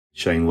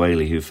Shane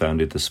Whaley, who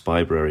founded the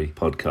Spybrary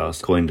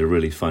podcast, coined a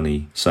really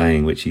funny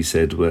saying, which he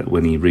said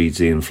when he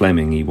reads Ian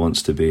Fleming, he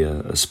wants to be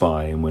a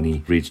spy, and when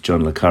he reads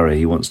John le Carré,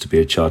 he wants to be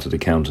a chartered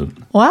accountant.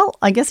 Well,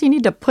 I guess you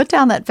need to put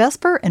down that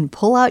Vesper and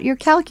pull out your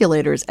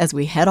calculators as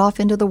we head off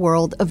into the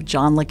world of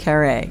John le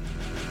Carré.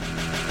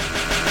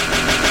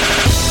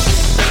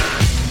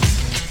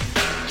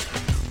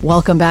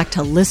 Welcome back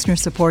to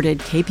listener-supported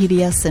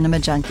KPBS Cinema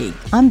Junkie.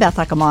 I'm Beth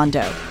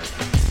Accomando.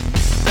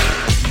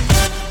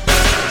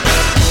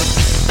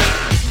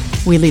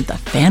 We leave the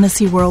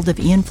fantasy world of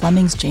Ian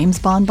Fleming's James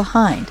Bond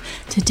behind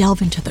to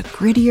delve into the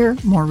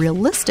grittier, more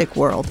realistic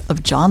world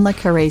of John le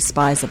Carré's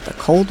spies of the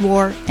Cold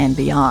War and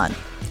beyond.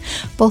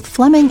 Both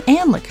Fleming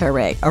and le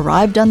Carré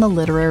arrived on the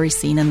literary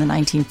scene in the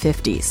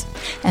 1950s,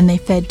 and they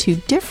fed two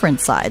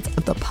different sides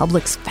of the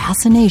public's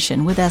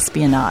fascination with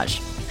espionage.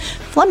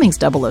 Fleming's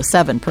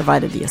 007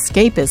 provided the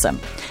escapism,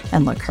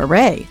 and le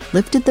Carré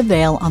lifted the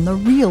veil on the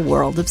real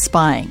world of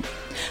spying.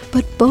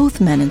 But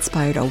both men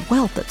inspired a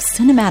wealth of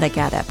cinematic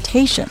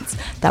adaptations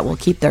that will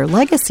keep their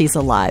legacies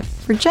alive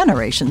for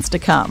generations to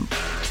come.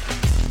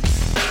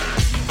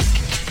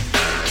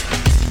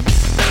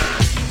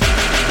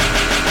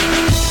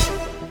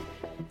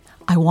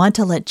 I want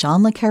to let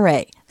John le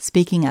Carré,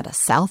 speaking at a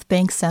South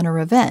Bank Center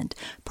event,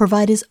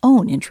 provide his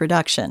own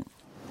introduction.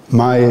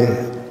 My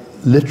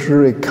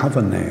literary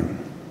cover name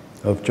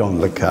of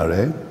John le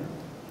Carré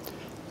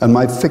and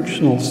my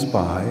fictional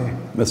spy,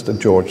 Mr.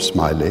 George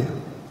Smiley,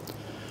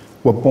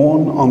 were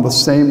born on the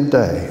same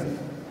day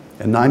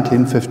in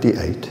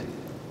 1958,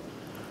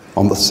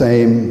 on the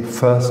same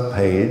first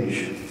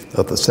page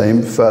of the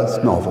same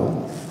first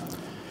novel,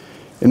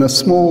 in a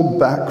small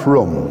back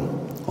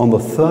room on the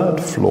third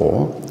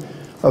floor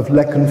of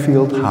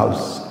Leconfield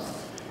House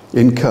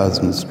in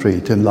Curzon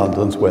Street in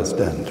London's West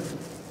End,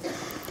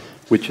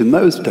 which in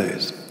those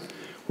days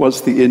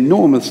was the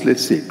enormously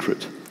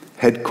secret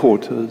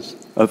headquarters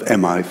of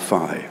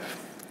MI5.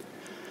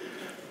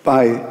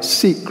 By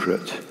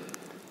secret,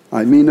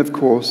 I mean, of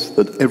course,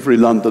 that every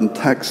London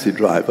taxi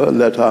driver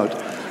let out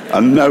a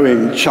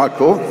knowing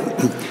chuckle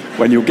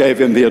when you gave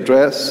him the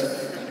address,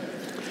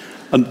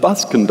 and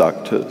bus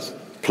conductors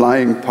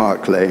plying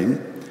Park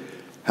Lane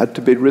had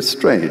to be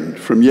restrained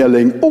from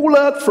yelling, "All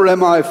out for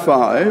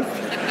MI5,"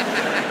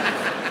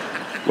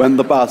 when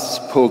the bus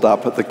pulled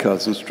up at the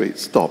Curzon Street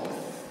stop.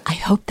 I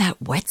hope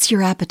that whets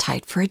your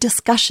appetite for a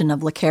discussion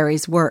of le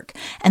Carré's work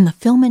and the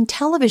film and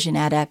television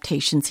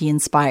adaptations he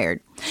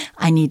inspired.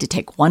 I need to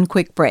take one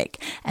quick break,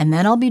 and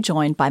then I'll be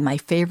joined by my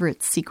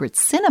favorite secret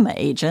cinema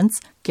agents,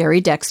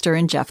 Gary Dexter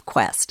and Jeff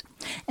Quest.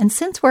 And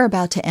since we're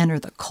about to enter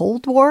the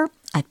Cold War,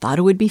 I thought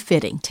it would be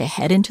fitting to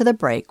head into the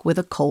break with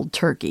a cold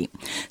turkey.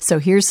 So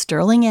here's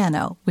Sterling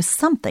Anno with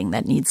something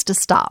that needs to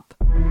stop.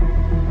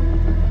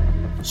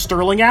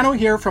 Sterling Anno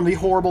here from the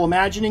Horrible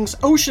Imaginings,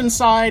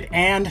 Oceanside,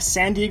 and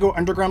San Diego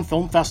Underground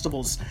Film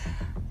Festivals.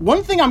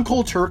 One thing I'm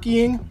cold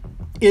turkeying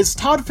is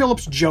Todd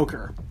Phillips'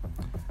 Joker.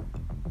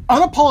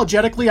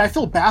 Unapologetically, I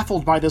feel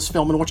baffled by this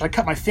film in which I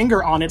cut my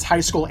finger on its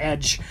high school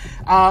edge.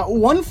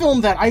 One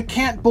film that I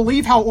can't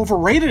believe how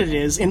overrated it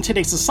is in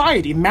today's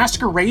society,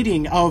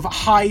 masquerading of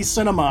high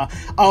cinema,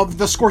 of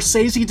the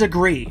Scorsese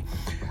degree.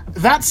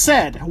 That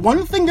said,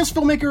 one thing this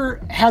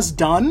filmmaker has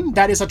done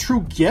that is a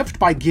true gift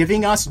by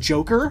giving us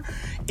Joker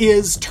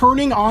is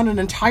turning on an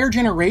entire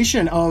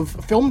generation of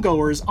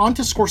filmgoers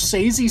onto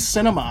Scorsese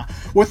cinema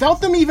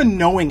without them even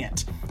knowing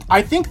it.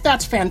 I think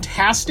that's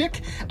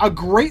fantastic, a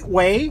great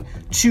way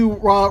to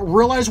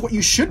realize what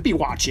you should be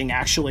watching,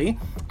 actually.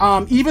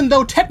 Even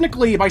though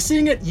technically, by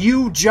seeing it,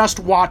 you just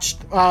watched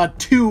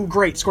two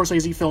great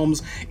Scorsese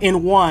films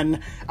in one,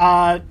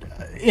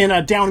 in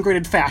a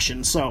downgraded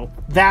fashion. So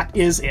that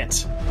is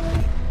it.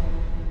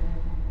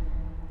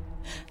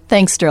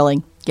 Thanks,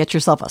 Sterling. Get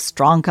yourself a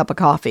strong cup of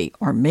coffee,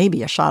 or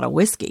maybe a shot of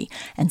whiskey,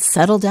 and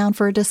settle down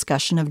for a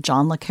discussion of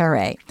John le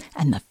Carré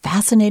and the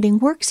fascinating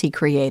works he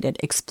created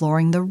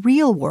exploring the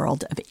real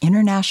world of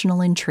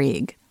international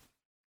intrigue.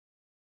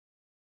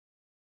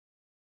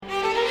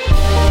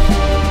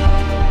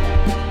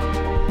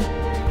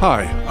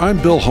 Hi,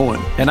 I'm Bill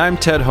Hohen. And I'm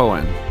Ted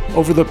Hohen.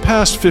 Over the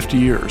past 50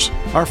 years,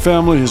 our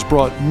family has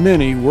brought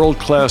many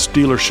world-class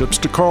dealerships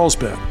to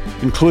Carlsbad,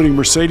 including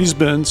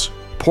Mercedes-Benz,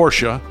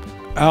 Porsche,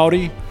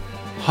 Audi,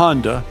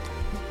 Honda,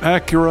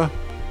 Acura,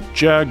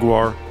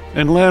 Jaguar,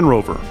 and Land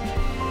Rover.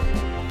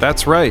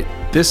 That's right.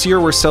 This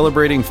year we're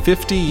celebrating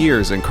 50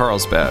 years in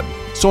Carlsbad.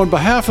 So on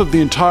behalf of the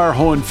entire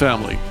Hohen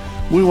family,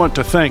 we want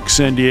to thank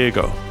San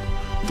Diego.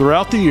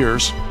 Throughout the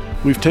years,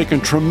 we've taken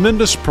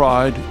tremendous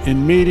pride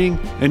in meeting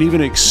and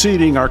even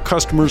exceeding our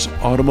customers'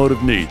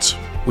 automotive needs.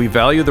 We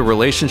value the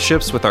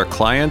relationships with our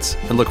clients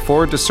and look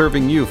forward to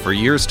serving you for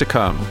years to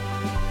come.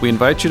 We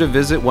invite you to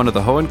visit one of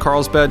the Hohen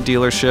Carlsbad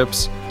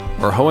dealerships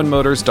or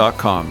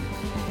hohenmotors.com.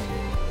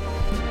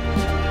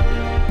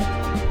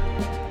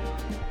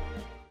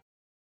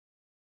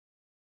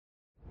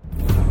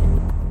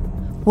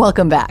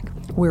 Welcome back.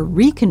 We're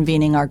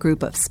reconvening our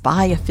group of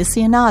spy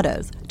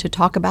aficionados to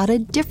talk about a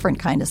different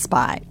kind of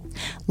spy,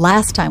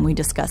 Last time we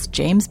discussed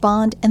James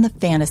Bond and the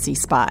fantasy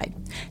spy.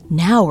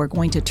 Now we're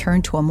going to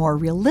turn to a more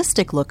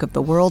realistic look of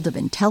the world of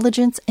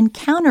intelligence and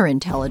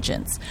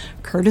counterintelligence,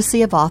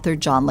 courtesy of author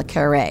John le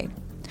Carré.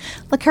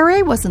 Le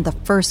Carré wasn't the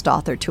first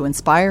author to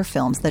inspire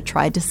films that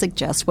tried to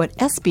suggest what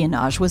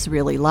espionage was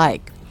really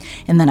like.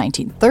 In the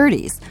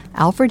 1930s,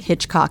 Alfred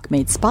Hitchcock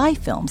made spy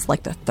films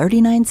like The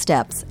 39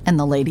 Steps and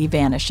The Lady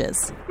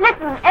Vanishes.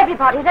 Listen,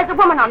 everybody, there's a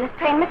woman on this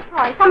train, Miss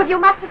Troy. Some of you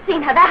must have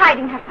seen her. They're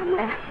hiding her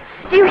somewhere.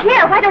 Do you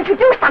hear? Why don't you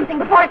do something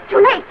before it's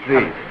too late?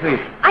 Please.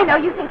 I know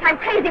you think I'm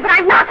crazy, but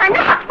I'm not.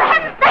 For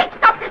heaven's sake,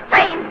 stop this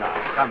train! No,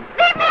 come.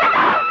 Leave me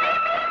alone!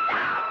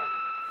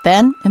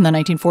 Then, in the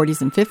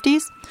 1940s and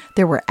 50s,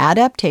 there were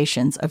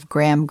adaptations of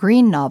Graham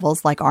Greene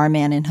novels like Our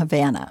Man in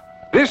Havana.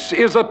 This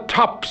is a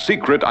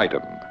top-secret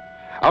item.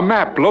 A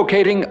map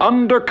locating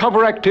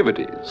undercover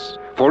activities.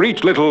 For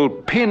each little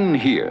pin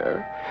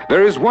here,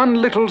 there is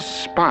one little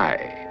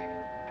spy.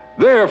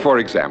 There, for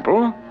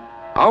example,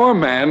 our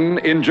man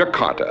in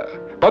Jakarta.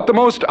 But the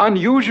most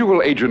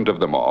unusual agent of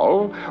them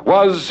all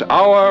was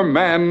our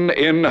man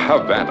in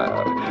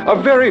Havana.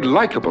 A very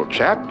likable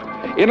chap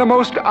in a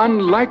most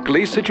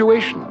unlikely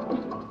situation.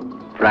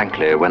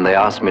 Frankly, when they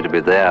asked me to be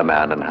their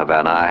man in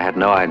Havana, I had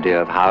no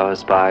idea of how a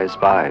spy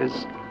spies.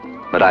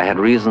 But I had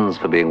reasons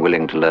for being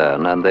willing to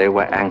learn, and they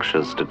were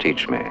anxious to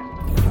teach me.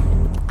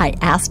 I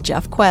asked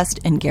Jeff Quest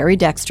and Gary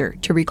Dexter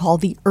to recall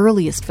the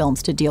earliest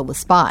films to deal with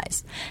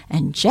spies,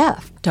 and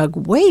Jeff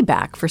dug way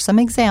back for some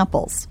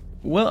examples.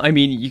 Well, I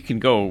mean, you can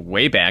go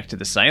way back to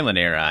the silent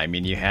era. I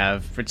mean, you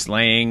have Fritz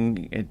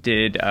Lang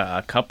did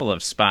a couple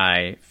of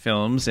spy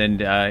films,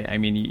 and I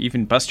mean,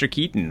 even Buster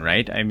Keaton,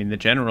 right? I mean, The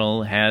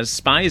General has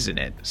spies in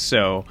it,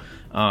 so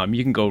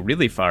you can go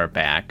really far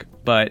back.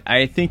 But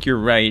I think you're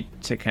right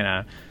to kind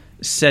of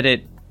set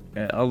it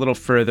a little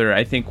further.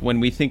 I think when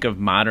we think of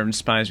modern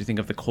spies, we think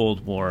of the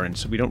Cold War, and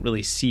so we don't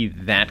really see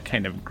that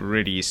kind of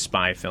gritty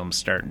spy film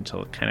start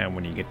until kind of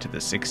when you get to the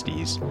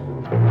 60s.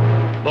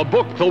 The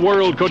book the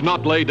world could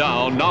not lay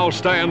down now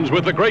stands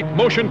with the great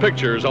motion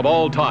pictures of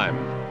all time.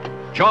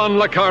 John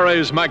le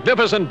Carré's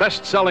magnificent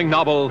best-selling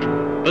novel,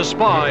 The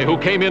Spy Who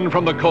Came In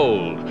From the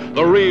Cold,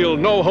 the real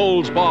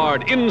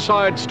no-holds-barred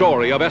inside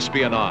story of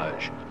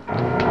espionage.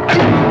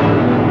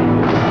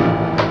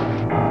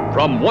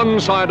 From one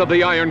side of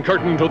the Iron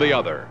Curtain to the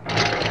other.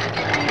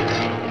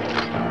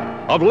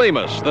 Of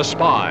Lemus, the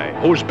spy,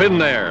 who's been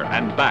there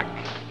and back.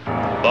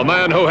 The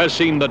man who has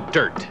seen the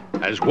dirt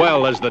as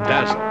well as the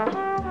dazzle.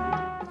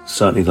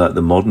 Certainly, like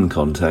the modern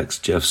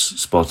context, Jeff's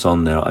spot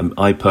on there.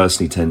 I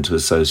personally tend to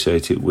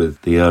associate it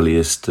with the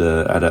earliest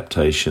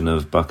adaptation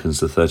of Buchan's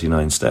The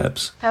 39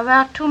 Steps. There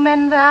were two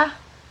men there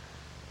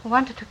who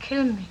wanted to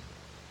kill me.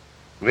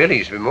 Really,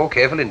 you should be more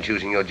careful in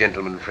choosing your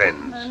gentleman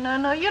friends.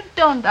 No, you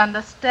don't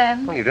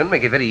understand. Well, you don't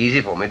make it very easy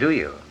for me, do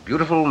you?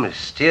 Beautiful,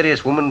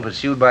 mysterious woman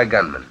pursued by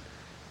gunmen.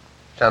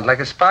 Sounds like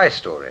a spy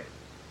story.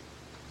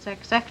 It's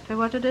exactly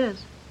what it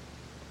is.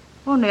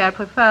 Only I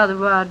prefer the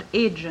word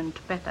agent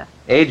better.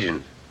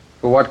 Agent?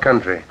 For what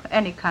country? For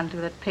any country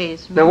that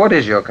pays me. Now, what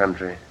is your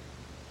country?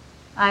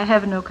 I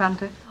have no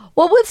country.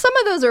 Well, with some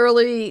of those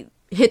early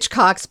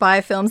Hitchcock spy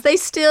films, they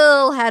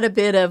still had a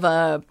bit of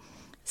a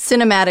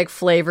cinematic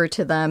flavor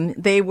to them.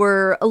 They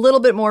were a little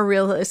bit more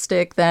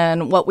realistic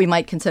than what we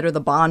might consider the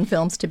Bond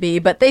films to be,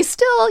 but they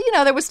still,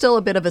 there was still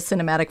a bit of a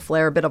cinematic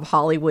flair, a bit of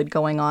Hollywood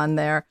going on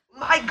there.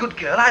 My good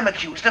girl, I'm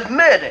accused of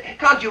murder.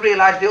 Can't you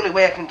realize the only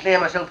way I can clear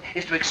myself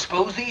is to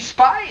expose these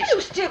spies?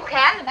 You still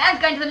can. The man's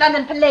going to the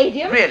London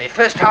Palladium. Really?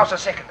 First house or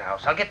second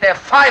house? I'll get there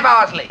 5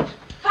 hours late.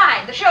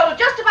 Fine. The show will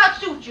just about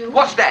suit you.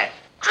 What's that?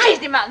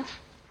 Crazy month.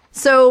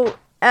 So,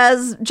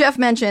 as Jeff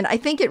mentioned, I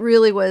think it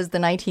really was the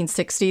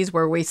 1960s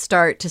where we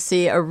start to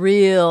see a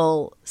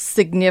real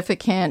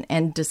significant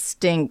and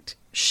distinct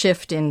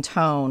shift in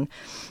tone.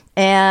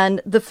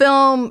 And the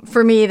film,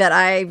 for me, that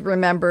I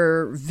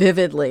remember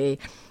vividly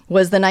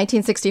was the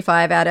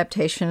 1965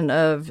 adaptation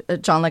of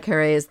John le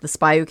Carré's The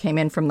Spy Who Came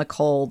In From the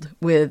Cold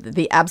with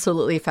the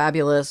absolutely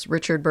fabulous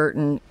Richard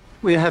Burton.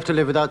 We have to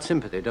live without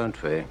sympathy,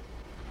 don't we?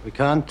 We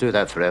can't do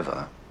that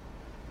forever.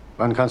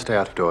 One can't stay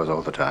out of doors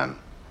all the time.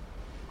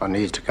 One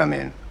needs to come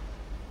in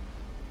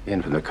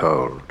from the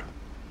cold.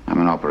 I'm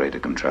an operator,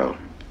 Control.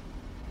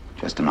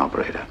 Just an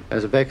operator.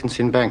 There's a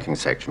vacancy in banking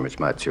section which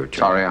might suit you.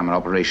 Sorry, I'm an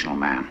operational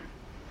man.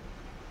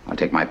 I'll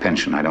take my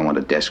pension. I don't want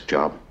a desk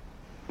job.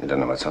 You don't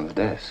know what's on the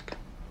desk.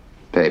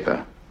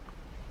 Paper.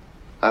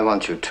 I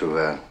want you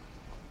to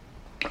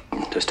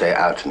stay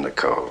out in the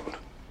cold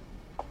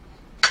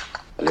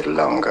a little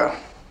longer.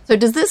 So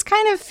does this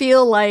kind of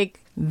feel like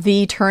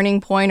the turning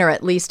point, or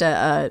at least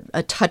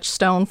a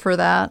touchstone for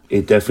that?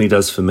 It definitely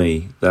does for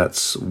me.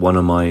 That's one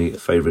of my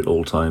favourite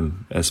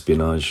all-time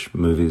espionage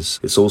movies.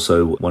 It's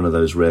also one of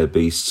those rare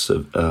beasts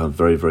of a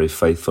very, very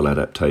faithful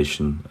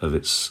adaptation of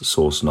its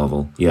source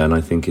novel. Yeah, and I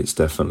think it's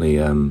definitely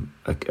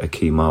a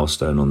key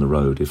milestone on the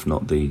road, if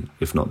not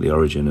the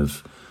origin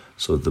of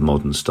sort of the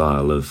modern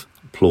style of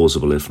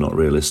plausible, if not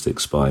realistic,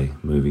 spy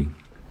movie.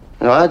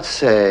 No, I'd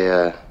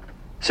say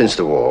since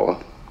the war,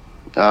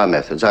 our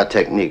methods, our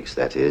techniques,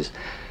 that is,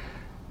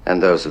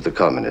 And those of the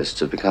communists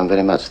have become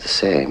very much the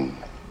same.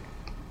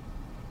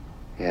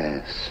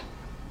 Yes.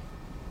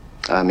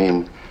 I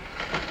mean,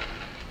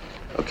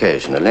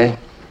 occasionally,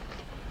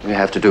 we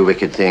have to do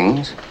wicked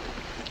things.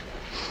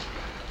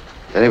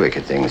 Very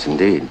wicked things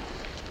indeed.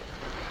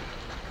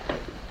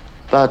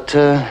 But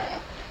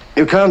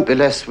you can't be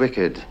less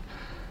wicked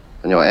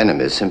than your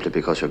enemies simply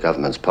because your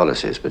government's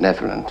policy is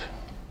benevolent.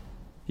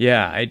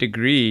 Yeah, I'd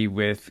agree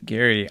with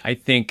Gary. I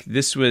think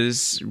this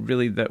was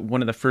really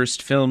one of the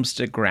first films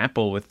to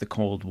grapple with the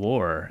Cold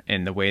War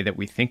and the way that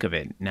we think of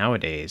it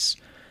nowadays.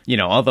 You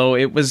know, although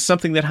it was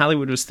something that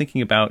Hollywood was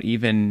thinking about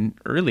even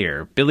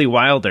earlier. Billy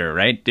Wilder,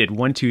 right, did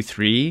 1, 2,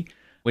 3,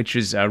 which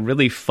was a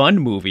really fun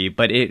movie,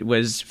 but it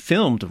was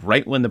filmed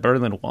right when the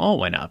Berlin Wall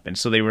went up. And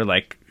so they were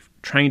like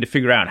trying to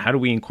figure out, how do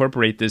we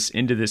incorporate this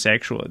into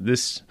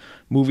this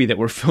movie that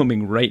we're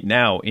filming right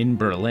now in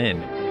Berlin?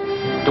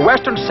 The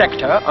western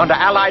sector, under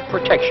Allied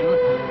protection,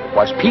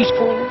 was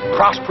peaceful,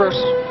 prosperous,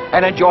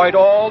 and enjoyed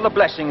all the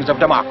blessings of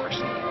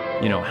democracy.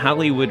 You know,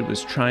 Hollywood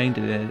was trying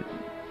to,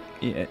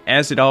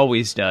 as it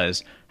always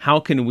does, how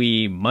can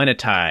we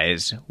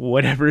monetize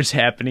whatever's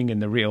happening in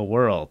the real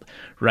world,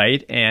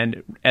 right?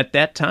 And at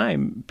that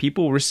time,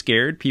 people were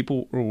scared,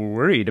 people were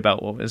worried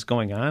about what was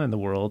going on in the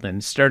world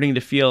and starting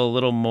to feel a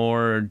little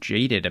more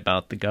jaded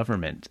about the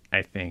government,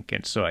 I think.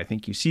 And so I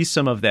think you see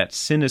some of that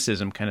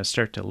cynicism kind of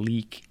start to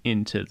leak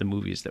into the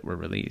movies that were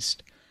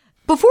released.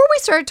 Before we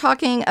start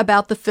talking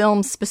about the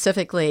film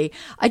specifically,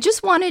 I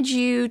just wanted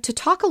you to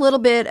talk a little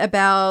bit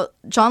about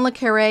John le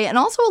Carré and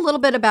also a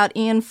little bit about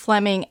Ian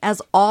Fleming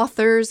as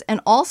authors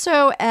and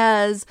also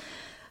as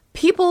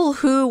people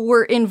who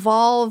were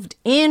involved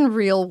in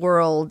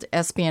real-world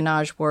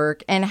espionage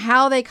work and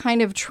how they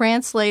kind of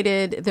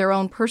translated their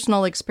own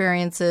personal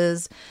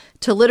experiences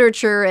to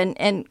literature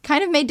and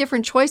kind of made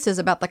different choices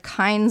about the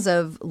kinds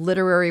of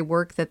literary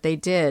work that they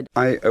did.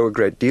 I owe a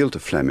great deal to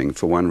Fleming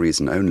for one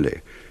reason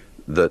only,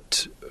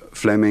 that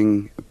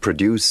Fleming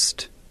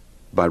produced,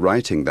 by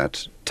writing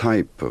that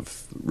type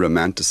of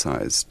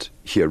romanticized,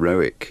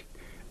 heroic,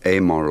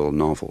 amoral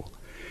novel,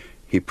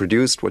 he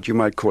produced what you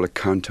might call a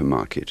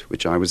counter-market,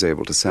 which I was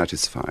able to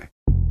satisfy.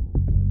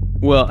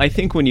 Well, I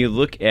think when you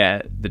look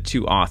at the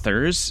two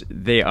authors,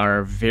 they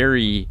are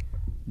very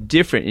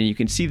different, and you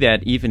can see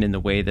that even in the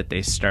way that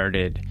they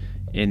started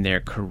in their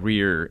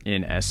career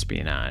in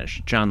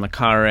espionage. John le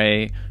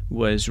Carré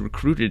was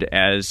recruited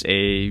as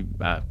a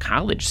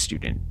college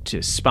student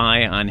to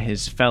spy on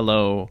his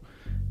fellow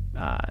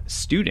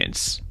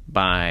students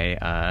by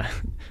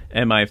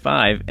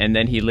MI5, and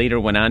then he later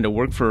went on to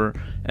work for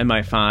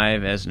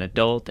MI5 as an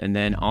adult and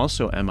then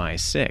also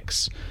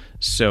MI6.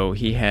 So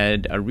he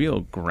had a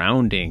real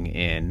grounding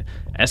in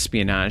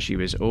espionage. He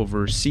was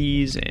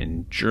overseas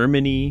in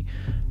Germany,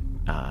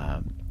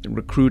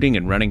 recruiting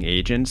and running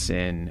agents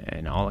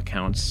in all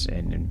accounts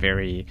and in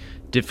very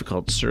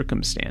difficult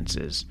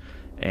circumstances.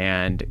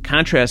 And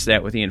contrast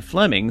that with Ian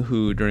Fleming,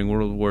 who during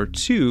World War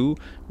II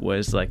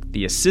was like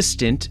the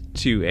assistant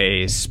to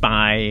a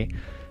spy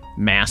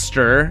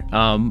master,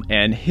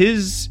 and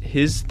his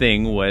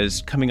thing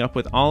was coming up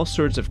with all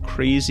sorts of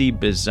crazy,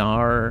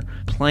 bizarre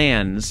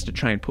plans to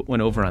try and put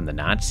one over on the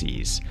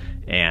Nazis.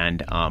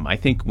 And I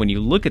think when you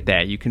look at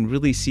that, you can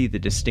really see the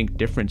distinct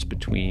difference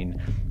between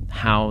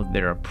how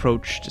their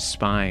approach to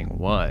spying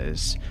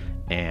was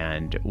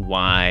and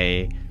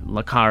why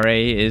le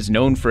Carré is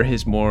known for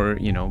his more,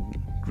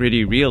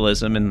 gritty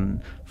realism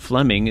and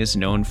Fleming is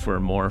known for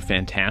more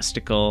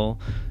fantastical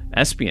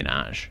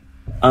espionage.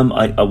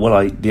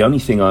 The only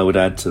thing I would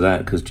add to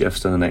that, because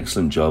Jeff's done an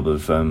excellent job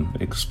of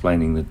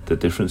explaining the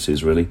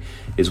differences really,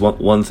 is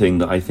one thing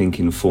that I think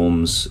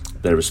informs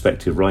their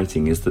respective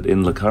writing is that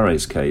in le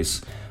Carré's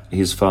case,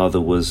 his father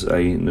was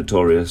a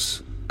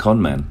notorious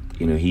con man.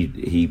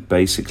 He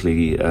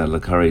basically, le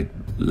Carré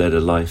led a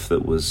life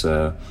that was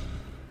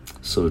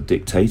sort of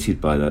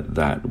dictated by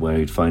that, where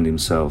he'd find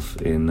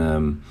himself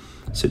in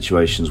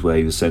situations where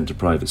he was sent to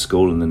private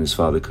school and then his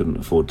father couldn't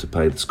afford to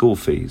pay the school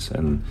fees,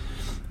 and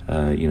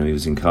he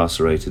was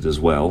incarcerated as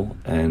well,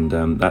 and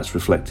that's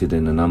reflected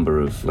in a number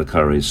of le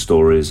Carré's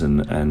stories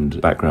and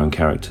background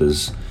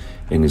characters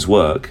in his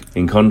work.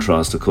 In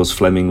contrast, of course,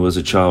 Fleming was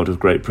a child of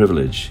great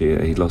privilege.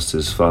 He lost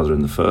his father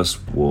in the First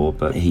War,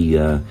 but he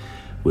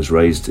was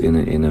raised in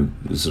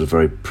a sort of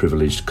very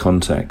privileged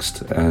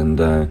context,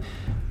 and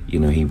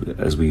he,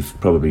 as we've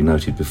probably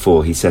noted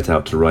before, he set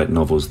out to write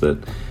novels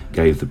that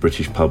gave the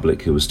British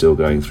public, who was still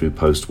going through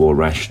post-war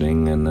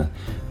rationing and a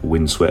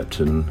windswept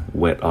and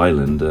wet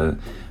island, a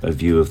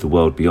view of the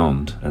world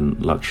beyond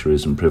and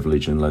luxuries and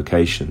privilege and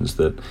locations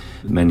that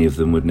many of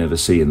them would never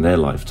see in their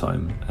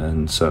lifetime,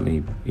 and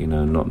certainly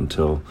not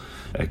until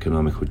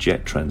economical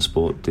jet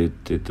transport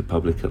did the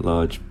public at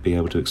large be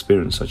able to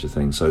experience such a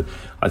thing. So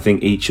I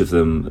think each of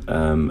them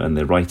and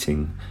their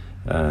writing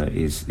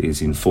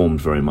is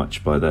informed very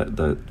much by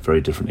that very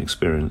different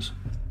experience.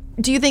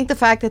 Do you think the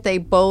fact that they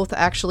both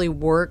actually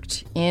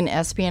worked in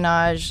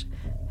espionage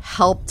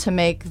helped to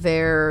make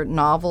their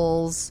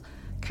novels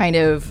kind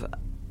of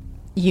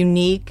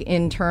unique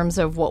in terms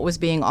of what was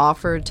being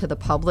offered to the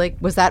public?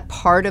 Was that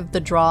part of the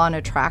draw and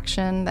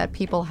attraction that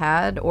people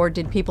had, or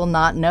did people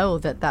not know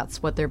that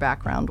that's what their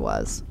background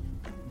was?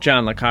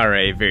 John le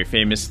Carré very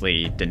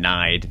famously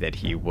denied that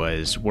he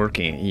was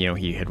working,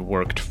 he had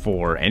worked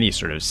for any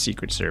sort of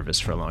secret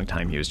service for a long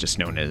time. He was just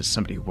known as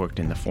somebody who worked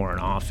in the Foreign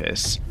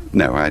Office.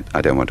 No,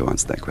 I don't want to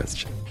answer that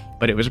question.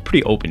 But it was a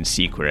pretty open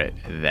secret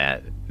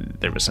that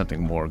there was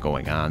something more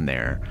going on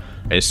there.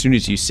 As soon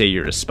as you say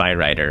you're a spy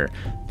writer,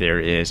 there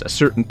is a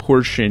certain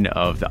portion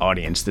of the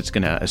audience that's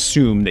going to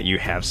assume that you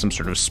have some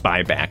sort of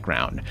spy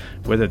background,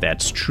 whether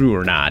that's true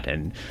or not.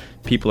 And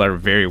people are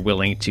very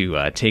willing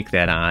to take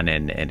that on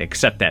and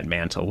accept that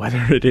mantle,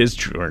 whether it is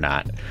true or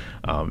not.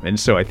 And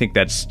so I think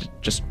that's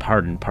just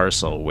part and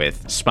parcel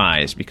with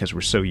spies, because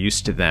we're so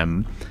used to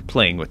them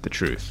playing with the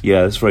truth.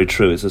 Yeah, that's very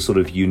true. It's a sort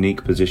of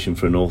unique position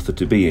for an author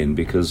to be in,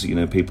 because,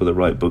 people that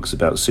write books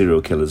about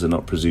serial killers are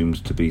not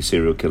presumed to be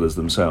serial killers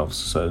themselves.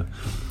 So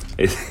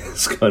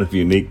it's kind of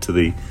unique to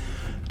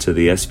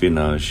the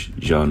espionage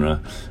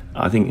genre.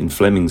 I think in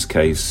Fleming's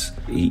case,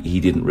 he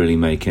didn't really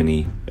make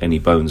any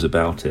bones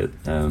about it,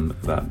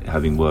 about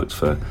having worked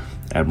for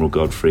Admiral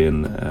Godfrey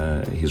and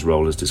his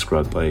role as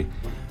described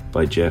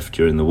by Jeff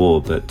during the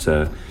war. But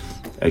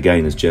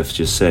again, as Jeff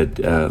just said,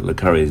 le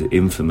Carré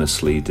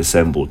infamously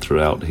dissembled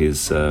throughout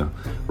his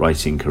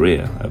writing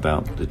career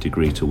about the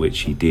degree to which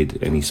he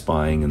did any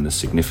spying and the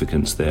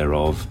significance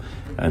thereof.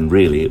 And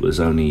really, it was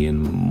only in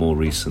more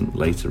recent,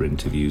 later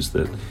interviews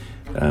that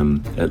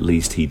at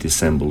least he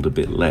dissembled a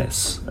bit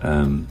less.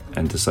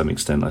 And to some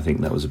extent, I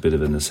think that was a bit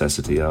of a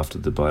necessity after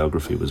the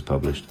biography was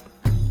published.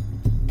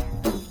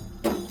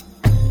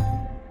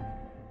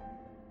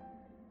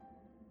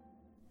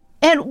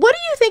 And what do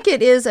you think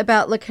it is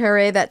about le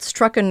Carré that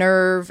struck a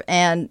nerve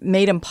and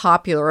made him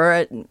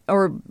popular,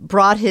 or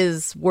brought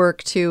his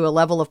work to a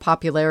level of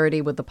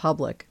popularity with the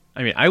public?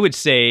 I mean, I would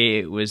say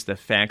it was the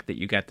fact that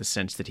you got the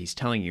sense that he's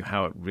telling you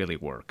how it really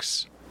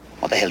works.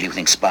 What the hell do you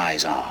think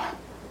spies are?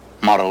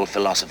 Moral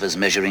philosophers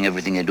measuring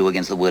everything they do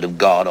against the word of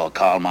God or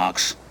Karl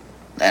Marx?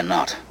 They're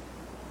not.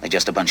 They're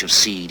just a bunch of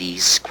seedy,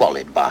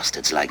 squalid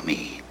bastards like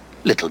me.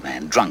 Little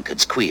men,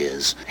 drunkards,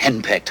 queers,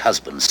 henpecked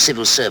husbands,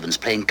 civil servants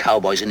playing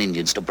cowboys and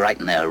Indians to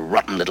brighten their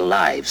rotten little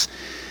lives.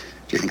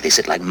 Do you think they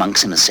sit like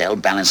monks in a cell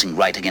balancing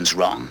right against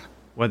wrong?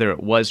 Whether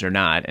it was or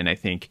not, and I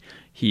think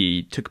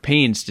he took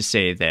pains to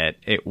say that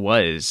it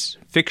was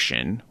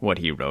fiction, what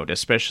he wrote,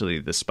 especially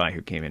The Spy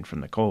Who Came In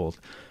From the Cold,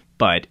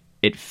 but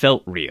it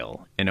felt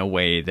real in a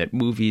way that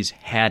movies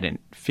hadn't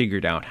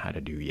figured out how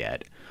to do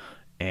yet.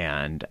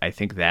 And I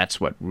think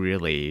that's what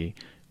really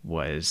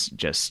was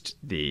just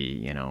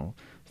the,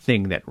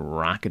 thing that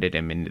rocketed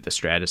him into the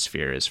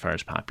stratosphere as far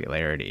as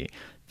popularity.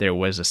 There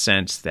was a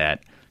sense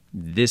that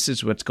this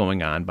is what's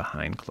going on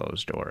behind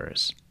closed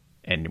doors,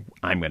 and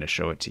I'm going to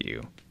show it to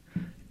you.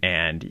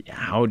 And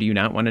how do you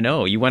not want to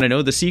know? You want to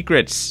know the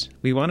secrets.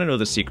 We want to know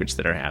the secrets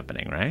that are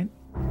happening, right?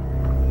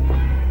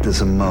 There's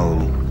a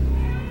mole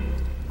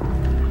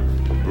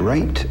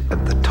right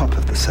at the top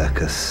of the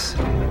circus.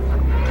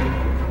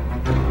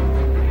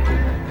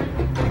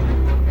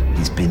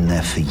 He's been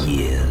there for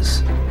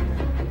years.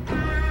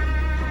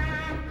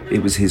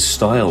 It was his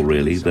style,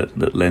 really,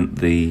 that lent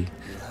the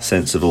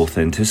sense of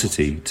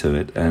authenticity to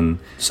it, and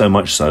so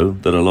much so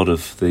that a lot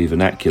of the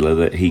vernacular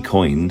that he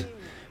coined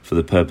for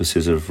the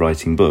purposes of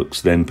writing books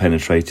then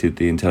penetrated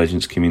the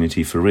intelligence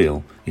community for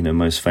real.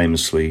 Most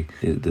famously,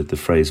 the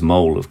phrase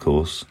mole, of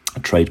course,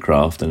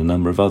 tradecraft, and a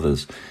number of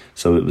others.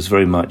 So it was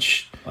very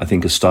much, I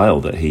think, a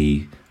style that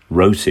he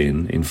wrote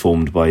in,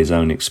 informed by his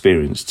own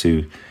experience,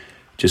 to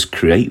just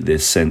create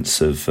this sense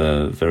of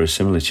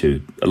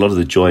verisimilitude. A lot of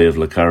the joy of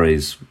le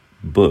Carré's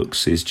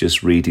books is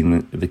just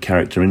reading the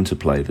character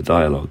interplay, the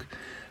dialogue,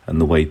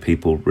 and the way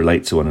people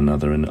relate to one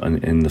another.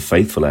 And in the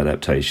faithful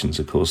adaptations,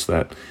 of course,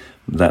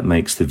 that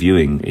makes the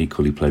viewing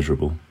equally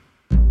pleasurable.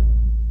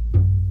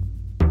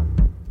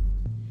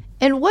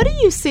 And what do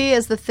you see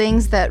as the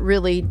things that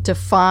really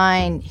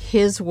define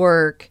his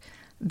work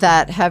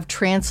that have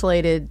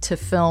translated to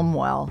film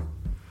well?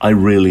 I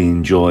really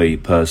enjoy,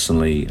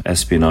 personally,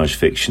 espionage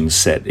fiction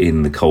set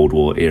in the Cold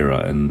War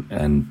era,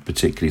 and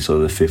particularly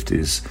sort of the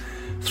 50s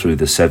through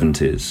the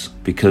 70s,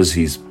 because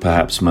his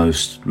perhaps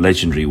most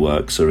legendary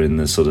works are in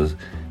the sort of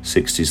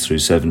 60s through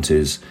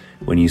 70s.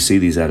 When you see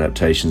these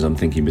adaptations, I'm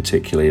thinking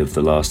particularly of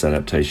the last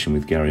adaptation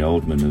with Gary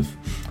Oldman of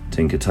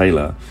Tinker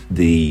Tailor,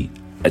 the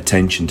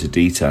attention to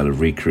detail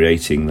of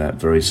recreating that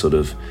very sort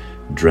of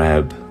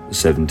drab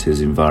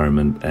 70s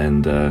environment,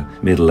 and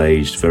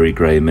middle-aged, very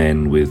grey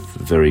men with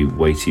very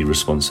weighty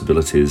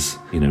responsibilities,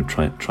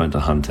 trying to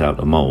hunt out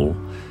a mole.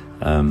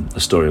 A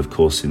story, of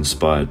course,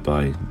 inspired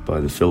by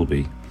the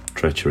Philby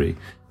treachery.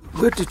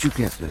 Where did you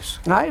get this?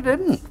 I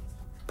didn't.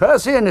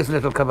 Percy and his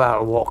little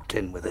cabal walked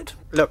in with it.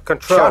 Look,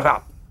 Control. Shut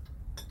up.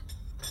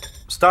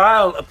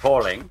 Style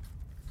appalling.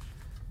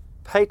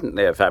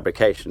 Patently a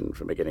fabrication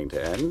from beginning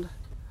to end.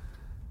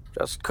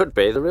 Just could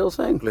be the real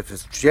thing. Well, if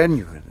it's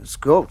genuine, it's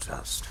gold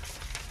dust.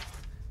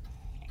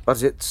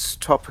 But its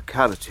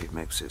topicality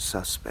makes it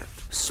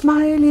suspect.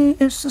 Smiley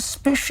is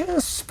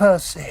suspicious,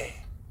 Percy.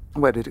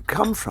 Where did it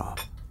come from?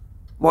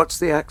 What's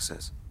the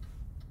access?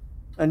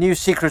 A new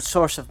secret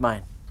source of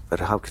mine. But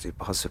how could he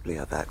possibly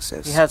have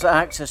access? He has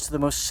access to the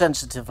most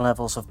sensitive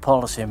levels of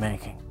policy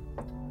making.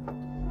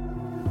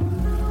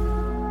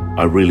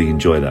 I really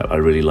enjoy that. I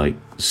really like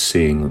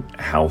seeing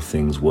how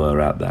things were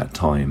at that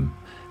time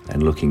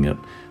and looking at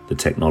the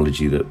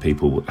technology that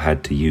people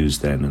had to use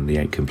then and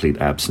the complete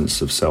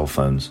absence of cell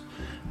phones.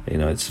 You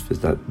know, it's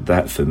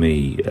that for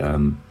me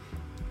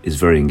is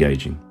very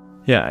engaging.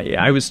 Yeah,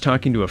 I was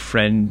talking to a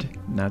friend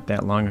not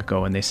that long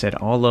ago, and they said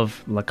all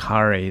of Le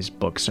Carré's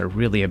books are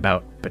really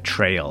about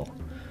betrayal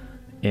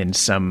in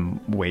some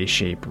way,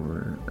 shape,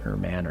 or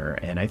manner,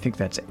 and I think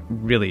that's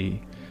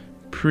really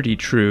pretty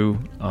true.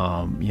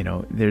 You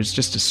know, there's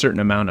just a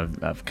certain amount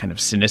of kind of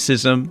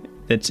cynicism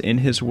that's in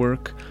his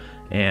work,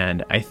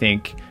 and I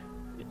think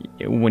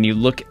when you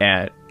look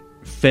at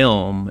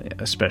film,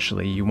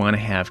 especially, you want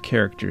to have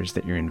characters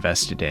that you're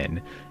invested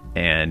in.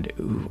 And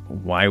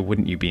why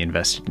wouldn't you be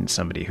invested in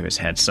somebody who has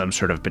had some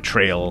sort of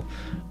betrayal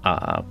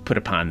put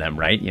upon them,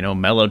 right? You know,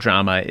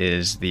 melodrama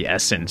is the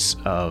essence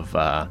of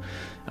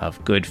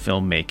good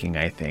filmmaking,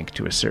 I think,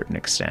 to a certain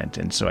extent.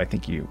 And so I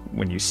think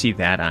when you see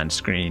that on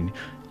screen,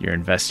 you're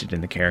invested in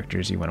the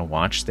characters. You want to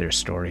watch their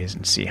stories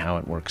and see how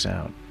it works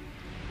out.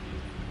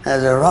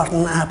 There's a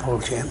rotten apple,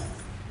 Jim.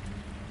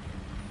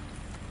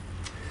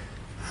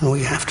 And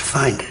we have to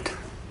find it.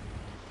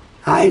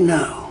 I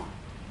know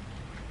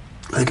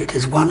that it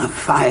is one of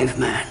 5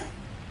 men.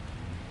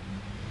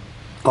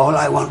 All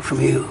I want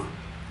from you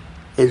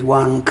is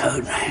one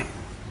code name.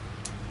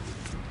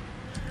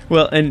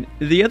 Well, and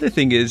the other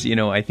thing is, you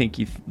know, I think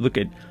you look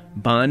at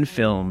Bond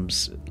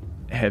films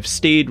have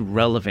stayed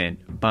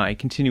relevant by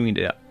continuing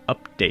to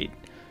update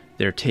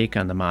their take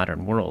on the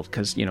modern world.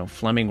 Because, you know,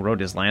 Fleming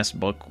wrote his last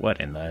book,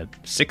 in the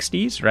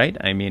 60s, right?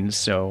 I mean,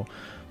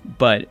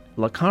 but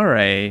Le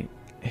Carré,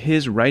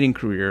 his writing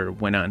career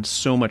went on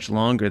so much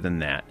longer than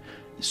that.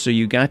 So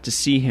you got to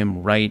see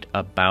him write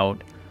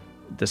about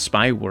the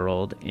spy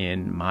world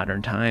in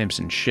modern times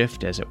and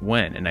shift as it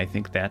went. And I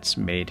think that's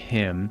made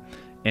him,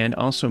 and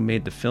also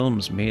made the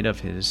films made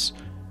of his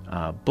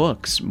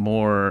books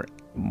more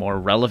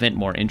relevant,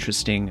 more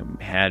interesting,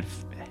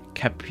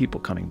 kept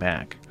people coming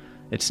back.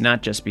 It's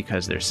not just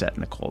because they're set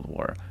in the Cold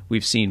War.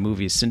 We've seen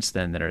movies since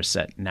then that are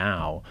set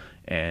now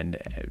and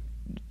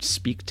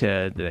speak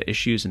to the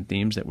issues and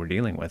themes that we're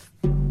dealing with.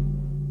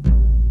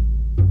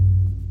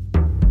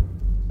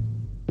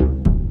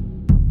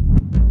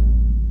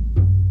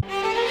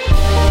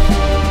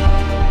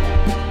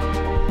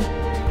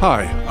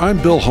 Hi,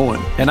 I'm Bill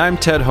Hohen. And I'm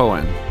Ted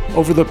Hohen.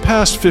 Over the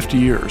past 50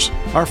 years,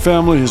 our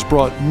family has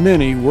brought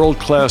many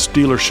world-class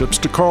dealerships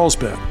to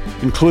Carlsbad,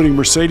 including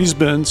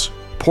Mercedes-Benz,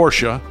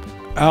 Porsche,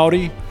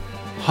 Audi,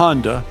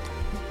 Honda,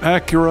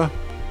 Acura,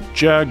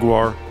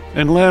 Jaguar,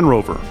 and Land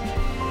Rover.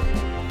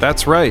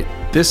 That's right.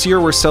 This year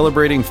we're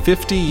celebrating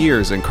 50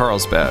 years in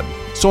Carlsbad.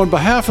 So on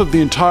behalf of the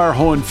entire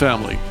Hohen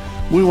family,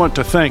 we want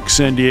to thank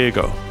San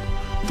Diego.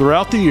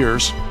 Throughout the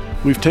years,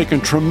 we've taken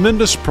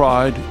tremendous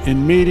pride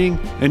in meeting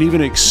and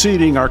even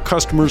exceeding our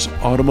customers'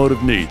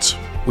 automotive needs.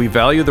 We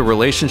value the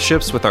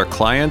relationships with our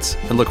clients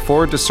and look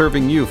forward to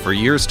serving you for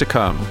years to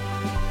come.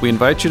 We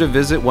invite you to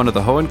visit one of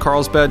the Hohen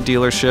Carlsbad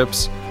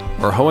dealerships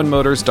or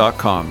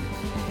hohenmotors.com.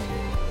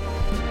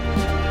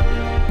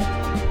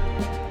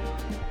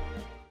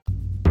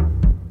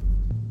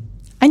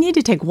 I need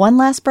to take one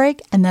last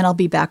break, and then I'll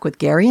be back with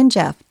Gary and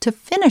Jeff to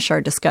finish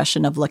our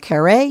discussion of Le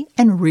Carré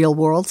and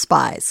real-world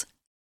spies.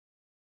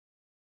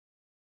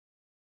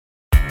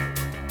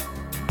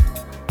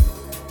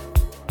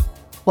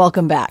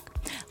 Welcome back.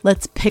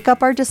 Let's pick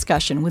up our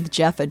discussion with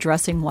Jeff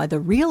addressing why the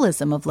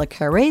realism of Le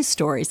Carré's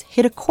stories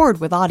hit a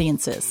chord with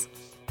audiences.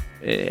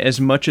 As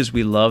much as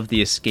we love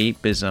the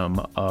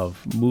escapism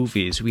of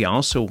movies, we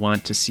also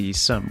want to see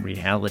some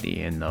reality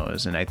in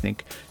those. And I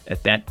think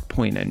at that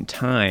point in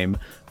time,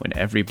 when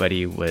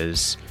everybody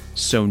was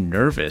so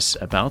nervous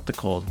about the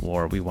Cold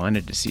War, we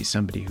wanted to see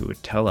somebody who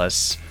would tell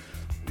us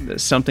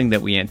something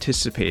that we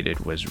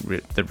anticipated was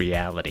the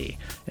reality,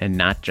 and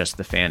not just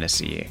the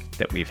fantasy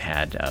that we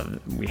had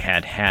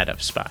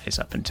of spies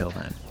up until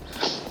then.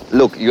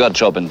 Look, your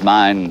job and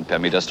mine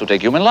permit us to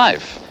take human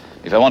life.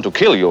 If I want to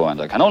kill you, and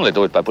I can only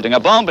do it by putting a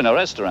bomb in a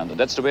restaurant, and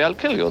that's the way I'll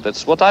kill you.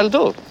 That's what I'll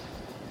do.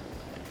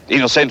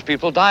 Innocent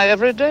people die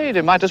every day.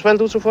 They might as well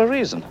do so for a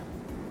reason.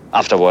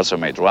 Afterwards, I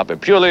may draw up a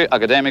purely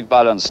academic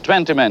balance.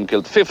 20 men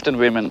killed 15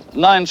 women,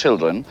 9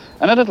 children,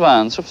 and an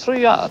advance of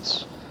 3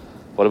 yards.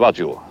 What about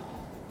you?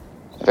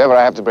 If ever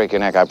I have to break your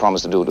neck, I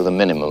promise to do it with a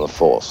minimum of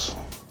force.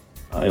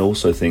 I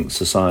also think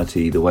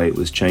society, the way it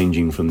was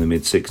changing from the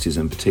mid-60s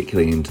and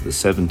particularly into the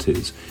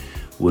 70s,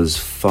 was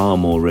far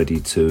more ready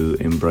to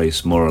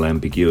embrace moral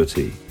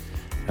ambiguity.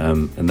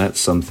 And that's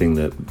something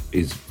that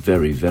is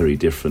very, very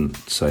different,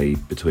 say,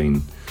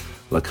 between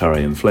Le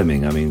Carré and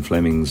Fleming. I mean,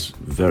 Fleming's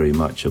very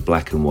much a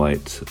black and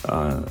white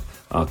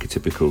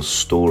archetypical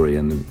story,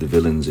 and the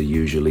villains are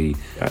usually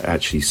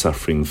actually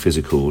suffering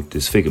physical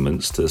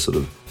disfigurements to sort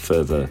of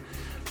further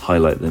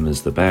highlight them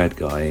as the bad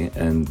guy.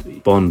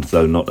 And Bond,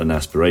 though not an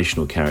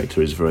aspirational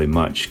character, is very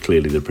much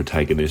clearly the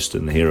protagonist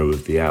and the hero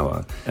of the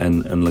hour.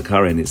 And Le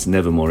Carré, and it's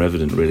never more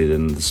evident really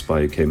than The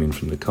Spy Who Came In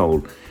From the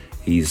Cold,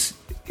 he's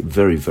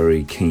very,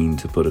 very keen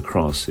to put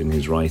across in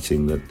his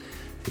writing that,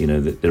 you know,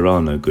 that there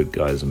are no good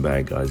guys and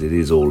bad guys. It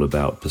is all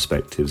about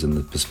perspectives, and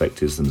the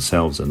perspectives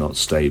themselves are not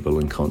stable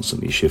and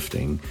constantly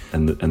shifting.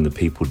 And the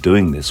people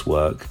doing this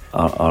work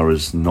are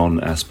as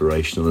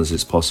non-aspirational as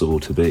it's possible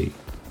to be.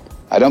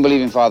 I don't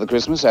believe in Father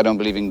Christmas. I don't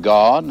believe in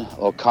God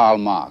or Karl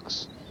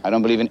Marx. I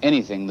don't believe in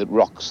anything that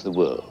rocks the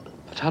world.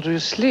 But how do you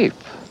sleep?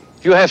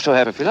 You have to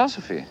have a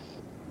philosophy.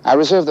 I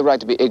reserve the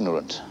right to be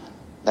ignorant.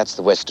 That's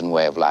the Western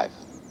way of life.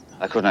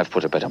 I couldn't have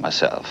put it better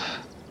myself.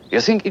 You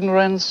think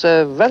ignorance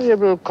a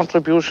valuable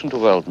contribution to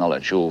world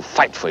knowledge? You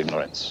fight for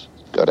ignorance.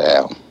 Go to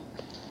hell.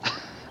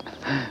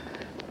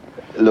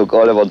 Look,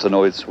 all I want to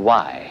know is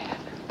why.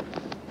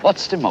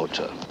 What's the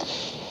motor?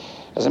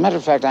 As a matter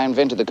of fact, I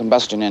invented the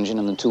combustion engine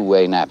and the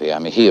two-way nappy.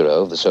 I'm a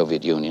hero of the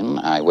Soviet Union.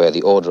 I wear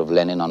the Order of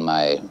Lenin on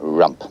my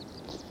rump.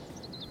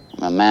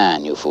 I'm a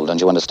man, you fool. Don't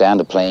you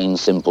understand? A plain,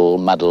 simple,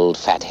 muddled,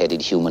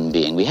 fat-headed human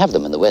being. We have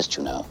them in the West,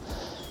 you know.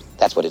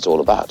 That's what it's all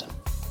about.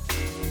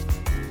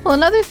 Well,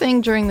 another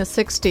thing during the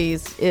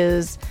 60s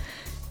is,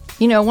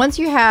 you know, once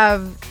you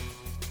have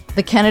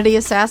the Kennedy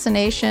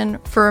assassination,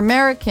 for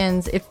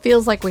Americans, it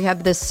feels like we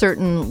have this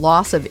certain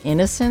loss of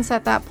innocence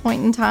at that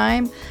point in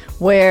time,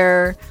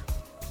 where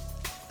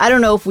I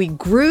don't know if we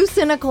grew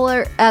cynical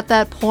at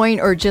that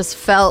point or just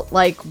felt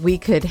like we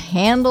could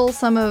handle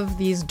some of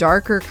these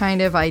darker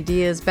kind of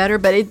ideas better.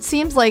 But it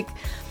seems like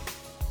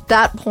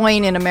that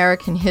point in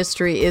American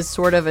history is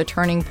sort of a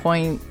turning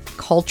point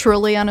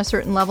culturally on a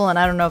certain level. And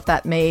I don't know if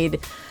that made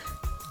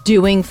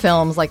doing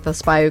films like The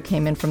Spy Who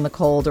Came In From the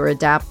Cold or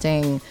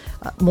adapting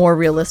more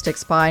realistic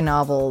spy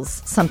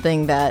novels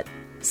something that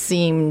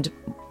seemed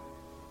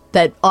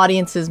that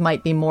audiences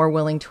might be more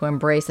willing to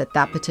embrace at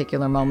that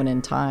particular moment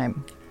in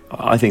time.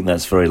 I think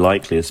that's very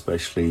likely,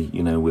 especially,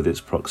 you know, with its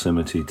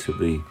proximity to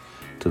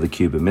the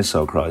Cuban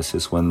Missile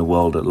Crisis, when the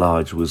world at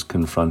large was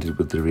confronted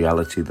with the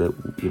reality that,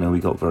 you know,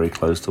 we got very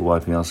close to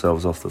wiping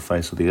ourselves off the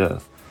face of the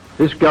earth.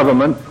 This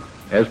government,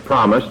 as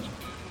promised,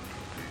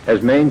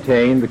 has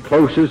maintained the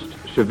closest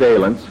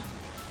surveillance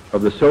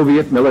of the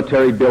Soviet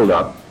military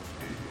buildup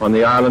on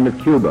the island of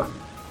Cuba.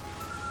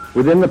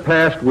 Within the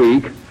past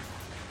week,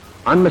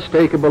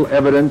 unmistakable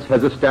evidence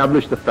has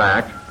established the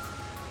fact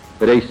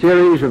that a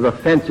series of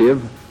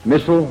offensive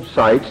missile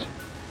sites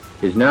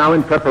is now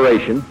in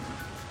preparation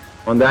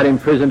on that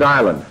imprisoned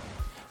island.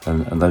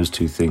 And those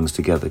two things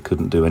together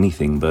couldn't do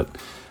anything but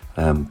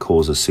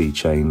cause a sea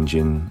change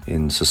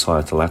in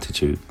societal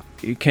attitude.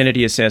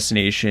 Kennedy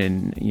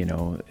assassination, you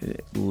know,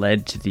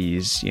 led to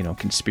these, you know,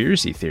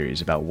 conspiracy theories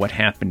about what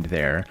happened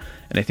there.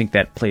 And I think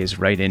that plays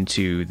right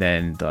into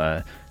then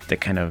the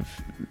kind of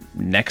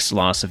next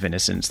loss of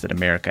innocence that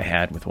America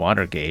had with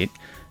Watergate.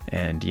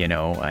 And, you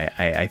know,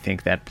 I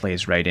think that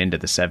plays right into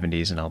the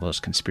 70s and all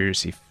those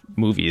conspiracy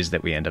movies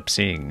that we end up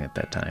seeing at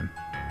that time.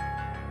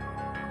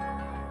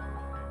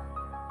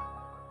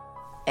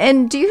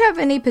 And do you have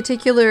any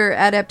particular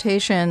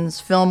adaptations,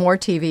 film or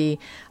TV,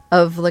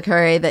 of Le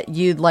Carré that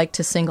you'd like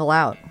to single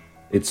out?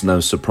 It's no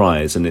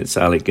surprise, and it's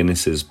Alec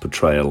Guinness's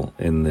portrayal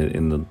in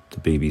the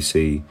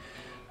BBC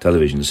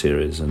television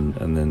series, and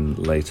then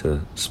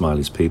later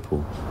Smiley's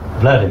People.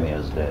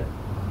 Vladimir's dead.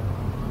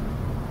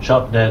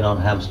 Shot dead on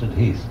Hampstead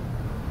Heath.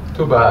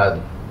 Too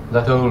bad.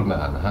 That old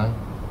man, huh?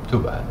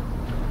 Too bad.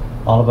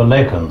 Oliver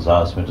Lacon's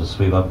asked me to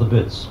sweep up the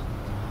bits.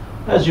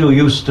 As you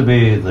used to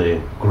be the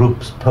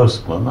group's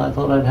postman, I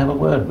thought I'd have a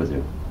word with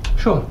you.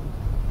 Sure.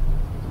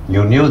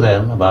 You knew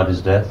then about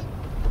his death?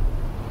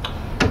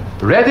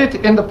 Read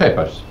it in the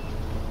papers.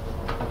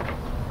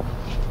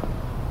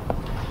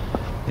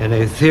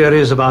 Any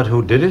theories about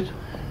who did it?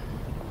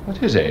 At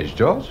his age,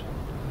 George.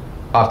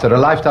 After a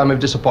lifetime of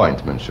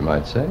disappointments, you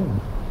might say.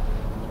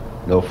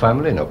 No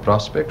family, no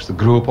prospects, the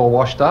group all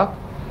washed up.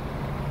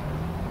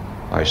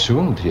 I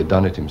assumed he had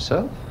done it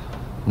himself.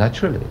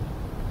 Naturally.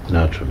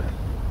 Naturally.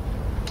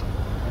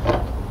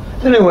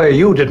 Anyway,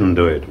 you didn't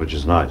do it, which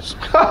is nice.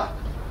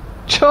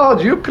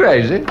 George, you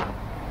crazy?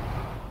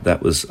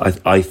 That was,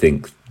 I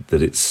think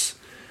that it's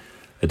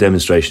a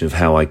demonstration of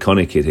how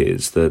iconic it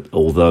is, that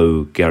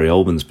although Gary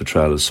Oldman's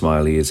portrayal of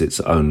Smiley is its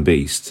own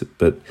beast,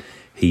 but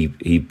he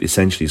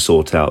essentially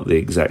sought out the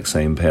exact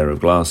same pair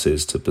of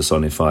glasses to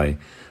personify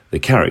the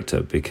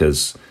character,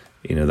 because,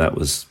 you know, that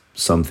was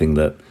something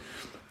that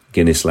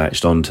Guinness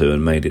latched onto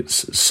and made it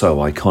so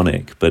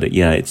iconic. But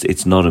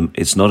it's not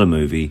a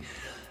movie,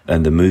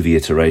 and the movie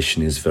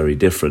iteration is very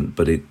different.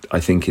 But I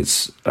think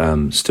it's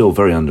still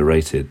very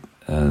underrated,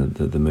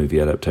 the movie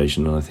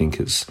adaptation, and I think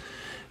it's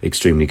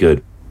extremely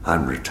good.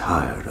 I'm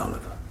retired,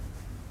 Oliver.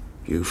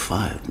 You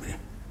fired me.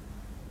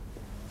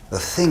 The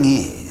thing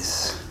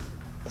is,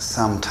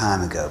 some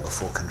time ago,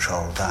 before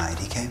Control died,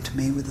 he came to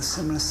me with a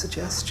similar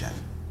suggestion.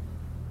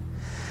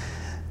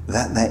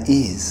 That there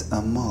is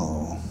a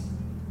mole.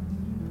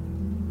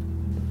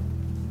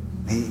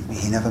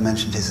 He never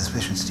mentioned his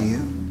suspicions to you?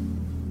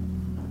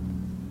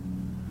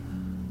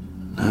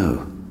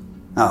 No.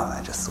 Oh,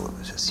 I just thought it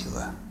was just you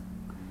were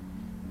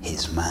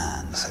his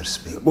man, so to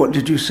speak. What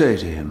did you say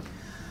to him?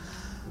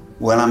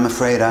 Well, I'm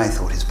afraid I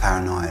thought his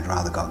paranoia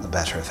rather got the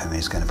better of him.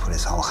 He's going to put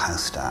his whole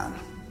house down.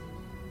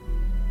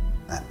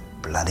 That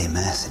bloody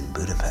mess in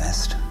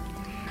Budapest.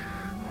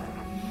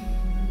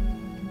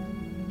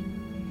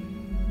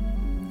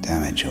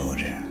 Damn it,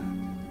 Georgia.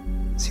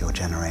 It's your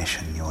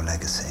generation, your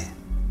legacy.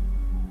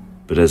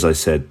 But as I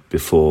said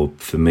before,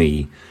 for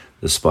me,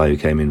 The Spy Who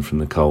Came In From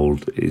the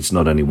Cold, it's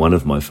not only one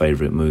of my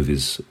favourite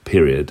movies,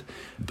 period,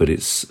 but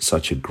it's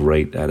such a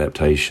great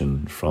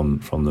adaptation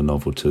from the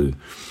novel to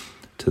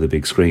the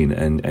big screen,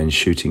 and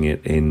shooting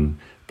it in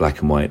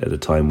black and white at a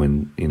time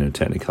when, you know,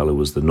 Technicolor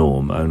was the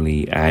norm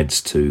only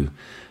adds to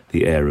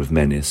the air of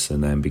menace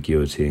and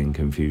ambiguity and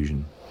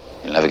confusion.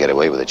 You'll never get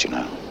away with it, you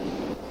know.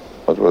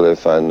 What will they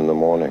find in the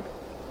morning?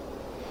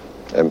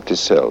 Empty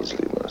cells,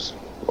 Linus.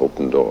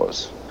 Open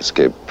doors.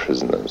 Escaped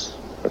prisoners.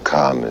 A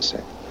car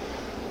missing.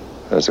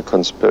 There's a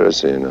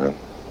conspiracy, you know.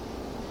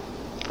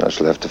 I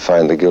shall have to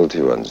find the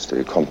guilty ones, the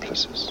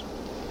accomplices.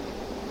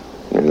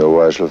 You know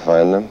where I shall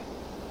find them?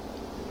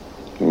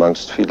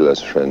 Amongst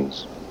Fiedler's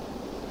friends.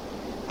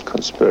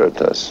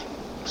 Conspirators.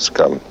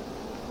 Scum.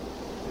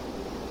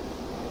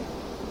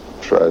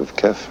 Drive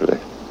carefully.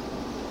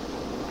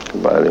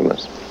 Goodbye,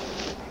 Linus.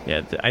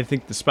 Yeah, I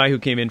think The Spy Who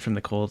Came In From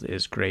the Cold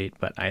is great,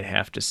 but I'd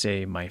have to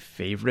say my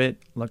favorite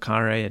Le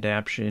Carre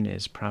adaptation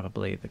is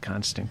probably The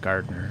Constant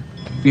Gardener.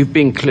 You've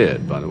been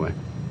cleared, by the way.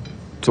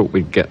 Thought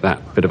we'd get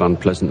that bit of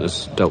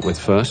unpleasantness dealt with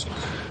first.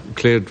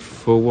 Cleared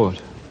for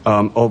what?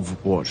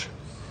 Of what?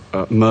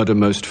 Murder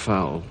most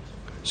foul.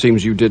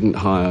 Seems you didn't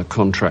hire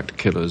contract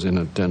killers in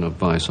a den of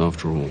vice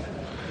after all.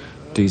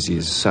 Deasy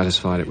is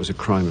satisfied it was a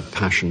crime of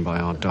passion by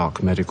our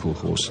dark medical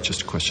horse.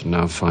 Just a question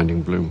now of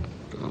finding Bloom.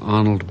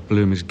 Arnold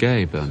Bloom is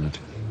gay, Bernard.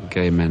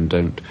 Gay men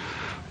don't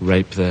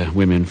rape their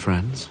women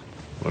friends.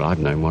 Well, I've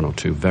known one or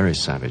two very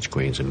savage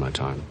queens in my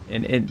time.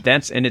 And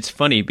it's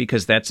funny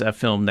because that's a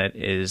film that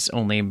is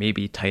only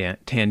maybe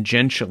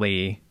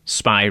tangentially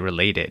spy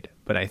related,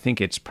 but I think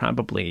it's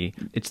probably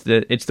it's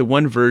the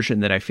one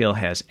version that I feel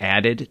has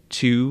added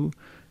to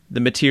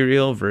the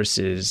material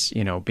versus,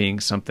 you know, being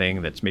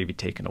something that's maybe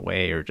taken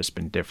away or just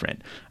been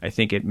different. I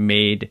think it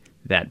made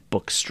that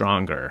book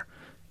stronger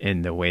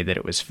in the way that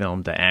it was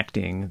filmed. The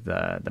acting,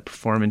 the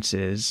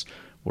performances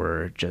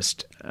were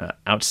just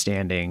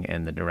outstanding,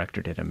 and the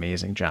director did an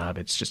amazing job.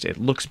 It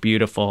looks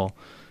beautiful,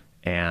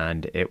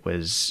 and it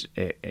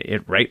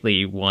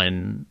rightly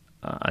won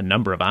a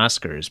number of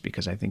Oscars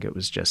because I think it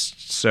was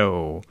just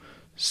so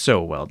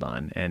well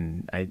done.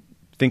 And I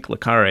think Le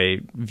Carre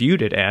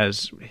viewed it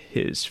as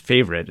his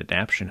favorite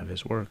adaptation of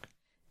his work.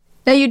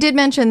 Now, you did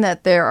mention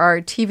that there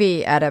are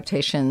TV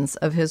adaptations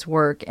of his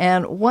work,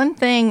 and one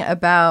thing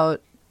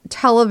about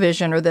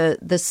television or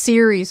the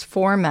series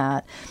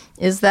format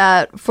is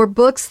that for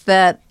books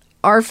that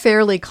are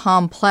fairly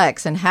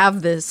complex and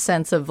have this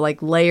sense of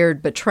like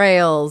layered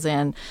betrayals,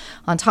 and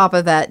on top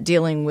of that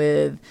dealing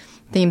with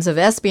themes of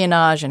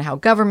espionage and how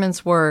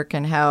governments work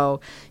and how,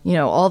 you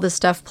know, all this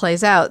stuff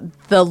plays out,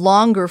 the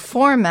longer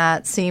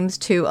format seems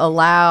to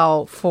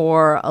allow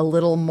for a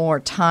little more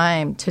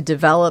time to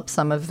develop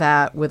some of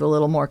that with a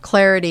little more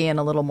clarity and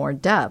a little more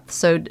depth.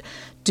 So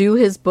do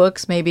his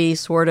books maybe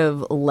sort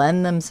of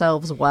lend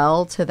themselves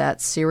well to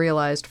that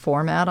serialized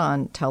format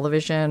on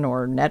television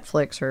or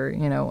Netflix or,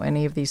 you know,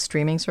 any of these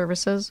streaming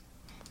services?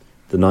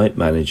 The Night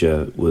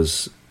Manager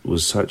was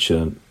such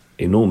an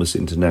enormous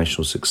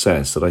international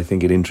success that I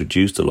think it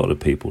introduced a lot of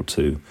people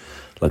to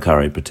Le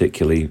Carre,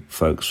 particularly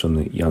folks from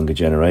the younger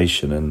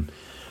generation, and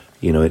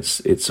you know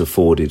it's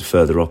afforded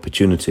further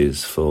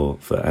opportunities for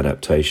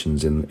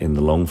adaptations in the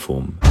long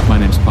form. My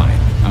name's Pine.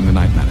 I'm the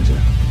Night Manager.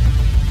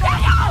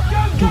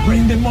 To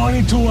bring the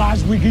money to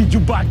us, we give you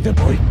back the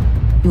boy.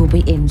 You'll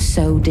be in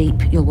so deep,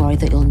 you'll worry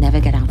that you'll never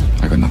get out.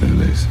 I got nothing to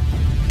lose.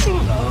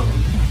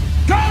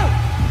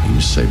 Go!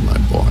 You saved my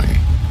boy.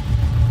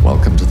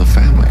 Welcome to the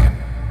family.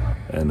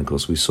 And of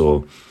course we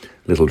saw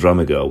Little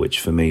Drummer Girl, which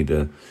for me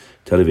the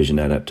television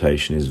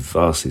adaptation is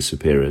vastly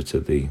superior to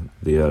the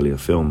earlier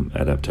film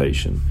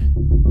adaptation.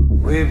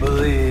 We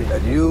believe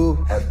that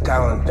you have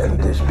talent and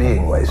it is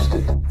being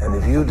wasted. And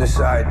if you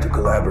decide to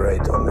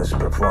collaborate on this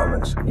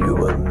performance, you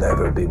will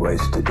never be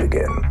wasted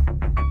again.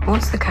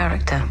 What's the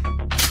character?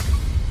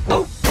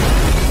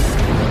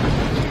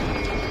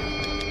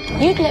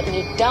 You'd let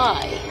me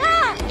die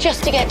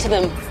just to get to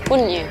them,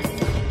 wouldn't you?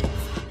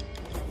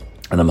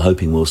 And I'm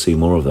hoping we'll see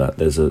more of that.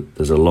 There's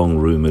a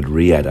long-rumoured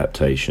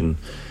readaptation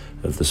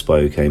of The Spy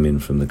Who Came In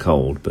From the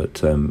Cold,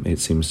 but it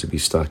seems to be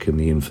stuck in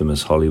the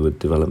infamous Hollywood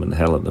development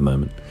hell at the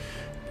moment.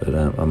 But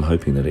I'm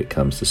hoping that it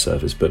comes to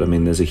surface. But I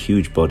mean, there's a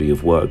huge body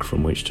of work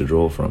from which to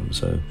draw from,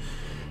 so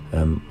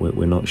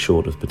we're not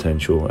short of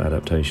potential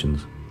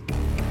adaptations.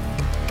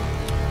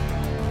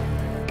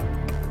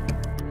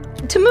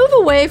 To move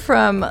away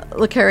from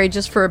Le Carre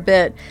just for a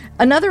bit,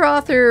 another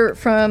author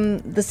from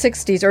the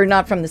 60s, or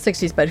not from the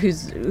 60s, but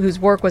whose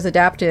work was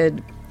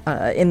adapted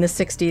in the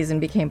 60s and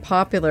became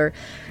popular.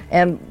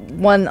 And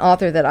one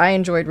author that I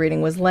enjoyed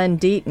reading was Len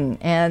Deaton.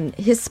 And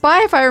his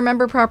spy, if I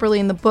remember properly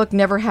in the book,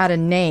 never had a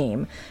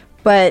name.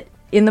 But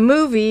in the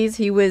movies,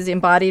 he was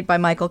embodied by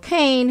Michael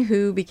Caine,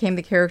 who became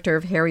the character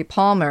of Harry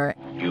Palmer.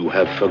 You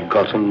have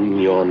forgotten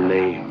your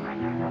name.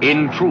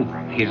 In truth,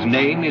 his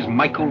name is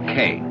Michael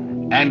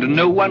Caine, and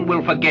no one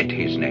will forget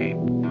his name.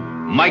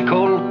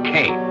 Michael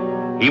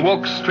Caine. He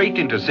walks straight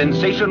into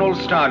sensational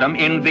stardom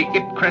in The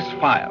Ipcress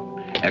File,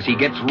 as he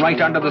gets right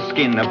under the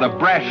skin of the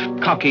brash,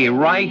 cocky,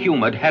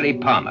 wry-humored Harry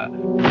Palmer.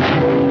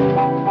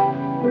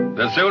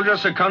 The soldier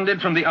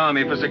seconded from the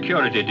army for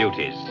security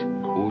duties,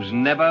 who's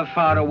never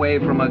far away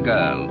from a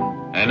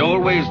girl, and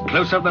always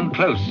closer than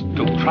close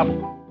to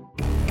trouble.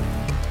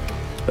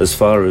 As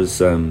far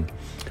as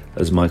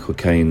Michael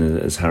Caine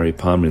as Harry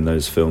Palmer in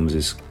those films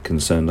is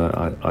concerned,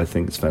 I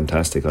think it's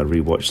fantastic. I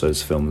rewatch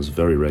those films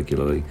very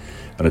regularly,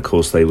 and of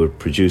course they were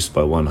produced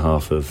by one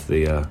half of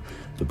the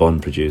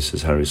Bond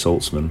producers, Harry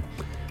Saltzman,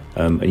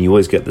 and you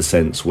always get the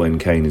sense when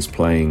Caine is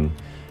playing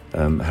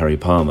Harry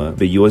Palmer,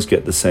 but you always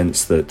get the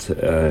sense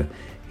that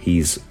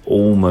he's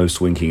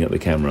almost winking at the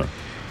camera.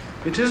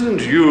 It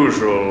isn't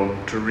usual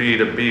to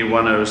read a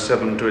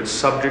B-107 to its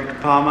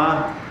subject,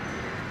 Palmer,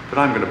 but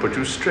I'm going to put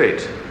you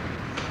straight.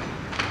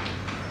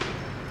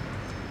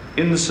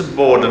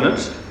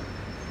 Insubordinate,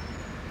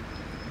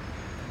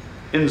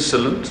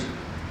 insolent,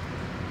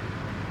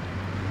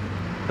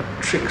 a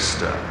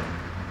trickster,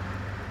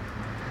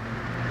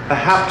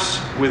 perhaps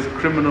with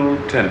criminal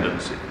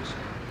tendencies.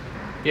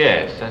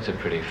 Yes, that's a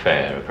pretty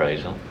fair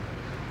appraisal,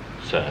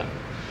 sir.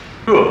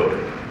 Good.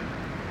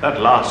 That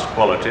last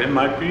quality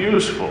might be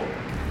useful.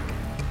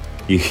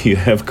 You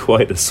have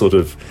quite a sort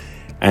of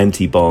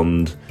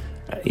anti-Bond,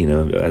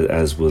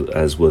 as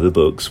were the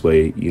books,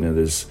 where,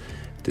 there's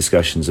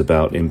discussions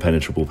about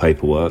impenetrable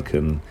paperwork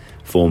and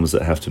forms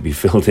that have to be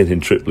filled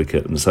in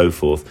triplicate and so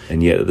forth.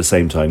 And yet at the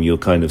same time, you're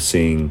kind of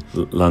seeing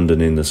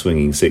London in the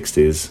swinging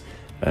 60s.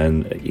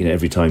 And,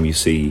 every time you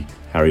see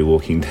Harry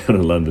walking down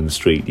a London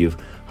street, you're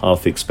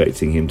half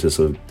expecting him to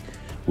sort of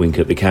wink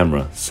at the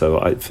camera.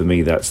 So for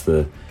me, that's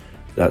the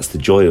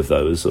joy of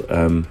those.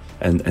 And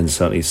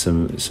certainly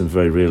some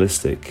very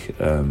realistic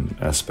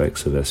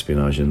aspects of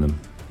espionage in them.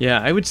 Yeah,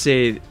 I would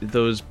say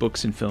those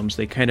books and films,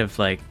 they kind of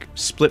like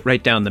split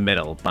right down the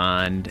middle,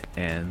 Bond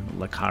and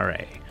Le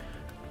Carré,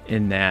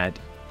 in that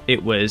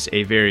it was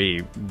a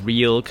very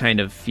real kind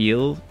of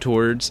feel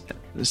towards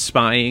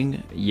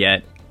spying,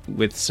 yet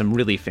with some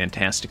really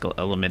fantastical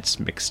elements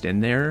mixed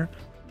in there.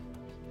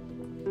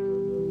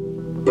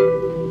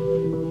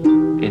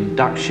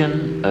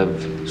 Induction of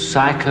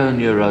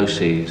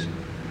psychoneuroses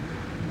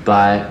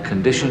by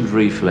conditioned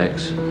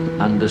reflex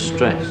under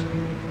stress.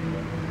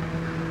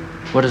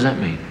 What does that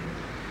mean?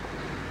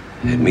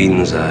 It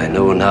means I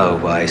know now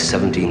why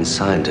 17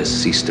 scientists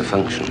ceased to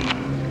function.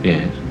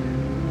 Yes.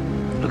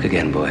 Look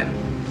again, boy.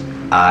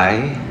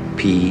 I-P-C-R-E-S-S.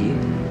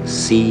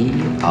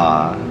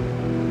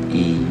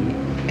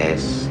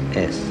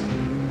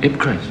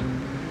 Ipcress.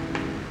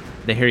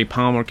 The Harry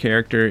Palmer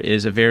character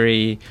is a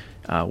very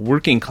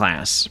working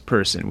class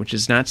person, which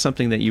is not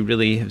something that you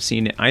really have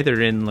seen either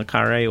in Le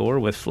Carré or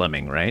with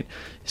Fleming, right?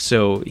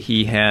 So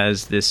he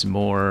has this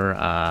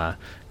more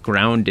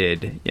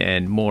grounded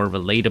and more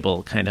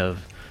relatable kind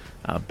of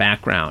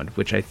background,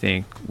 which I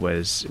think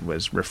was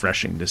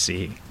refreshing to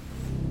see.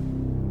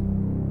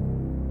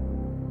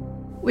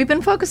 We've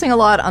been focusing a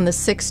lot on the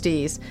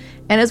 60s,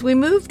 and as we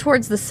move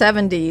towards the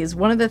 70s,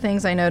 one of the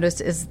things I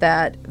noticed is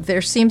that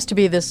there seems to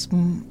be this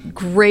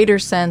greater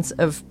sense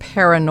of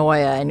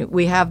paranoia, and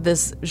we have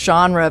this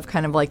genre of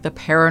kind of like the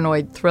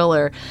paranoid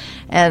thriller.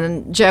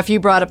 And Jeff, you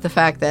brought up the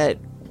fact that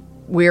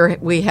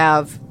we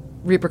have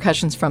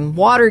repercussions from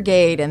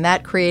Watergate and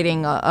that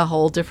creating a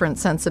whole different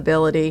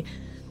sensibility.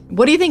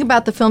 What do you think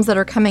about the films that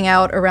are coming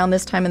out around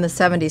this time in the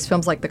 70s?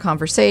 Films like The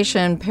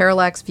Conversation,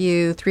 Parallax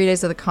View, 3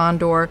 Days of the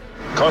Condor.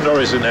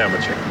 Condor is an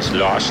amateur. It's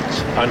lost,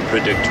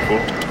 unpredictable.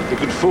 It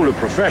could fool a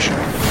professional.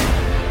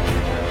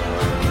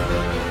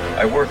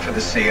 I work for the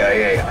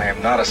CIA. I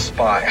am not a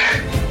spy.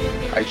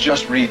 I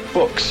just read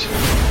books.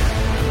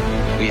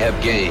 We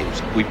have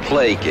games. We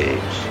play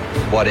games.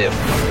 What if?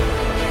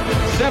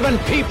 7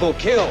 people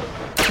killed.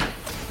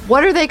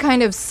 What are they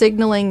kind of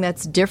signaling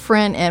that's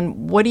different,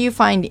 and what do you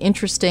find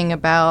interesting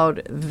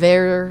about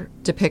their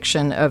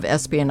depiction of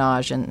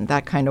espionage and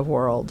that kind of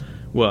world?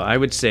 Well, I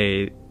would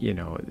say,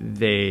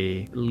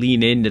 they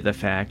lean into the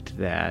fact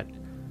that,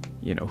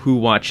 who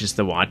watches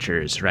the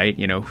watchers, right?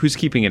 Who's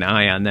keeping an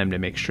eye on them to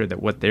make sure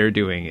that what they're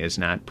doing is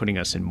not putting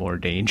us in more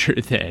danger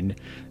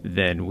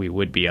than we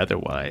would be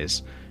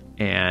otherwise.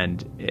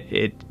 And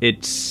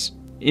it's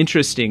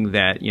interesting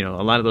that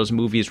a lot of those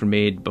movies were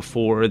made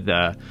before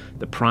the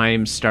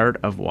prime start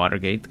of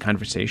Watergate. The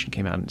Conversation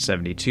came out in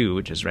 '72,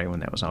 which is right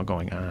when that was all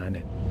going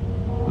on.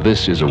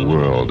 This is a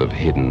world of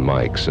hidden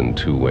mics and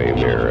two-way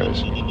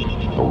mirrors.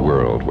 A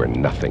world where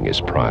nothing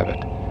is private.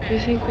 Do you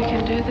think we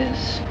can do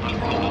this?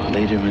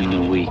 Later in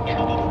the week. Do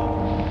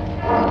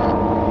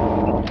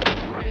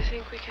you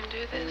think we can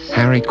do this?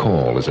 Harry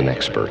Cole is an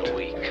expert.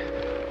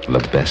 the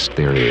best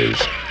there is.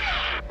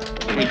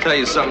 Let me tell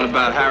you something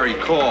about Harry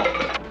Cole.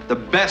 The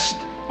best,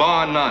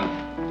 bar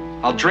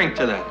none. I'll drink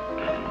to that.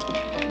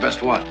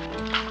 Best what?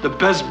 The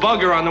best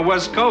bugger on the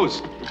West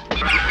Coast.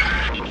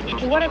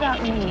 What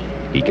about me?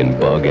 He can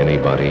bug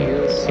anybody,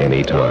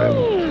 anytime,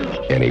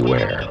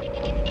 anywhere.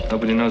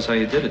 Nobody knows how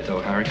you did it, though,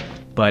 Harry.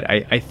 But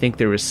I think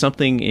there was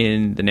something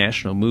in the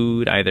national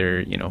mood,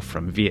 either,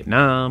 from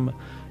Vietnam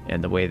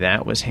and the way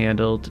that was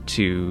handled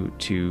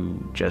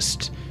to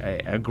just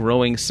a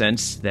growing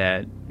sense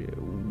that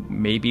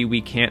maybe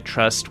we can't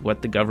trust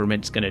what the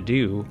government's going to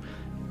do.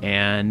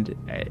 And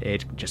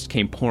it just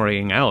came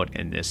pouring out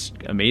in this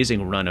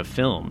amazing run of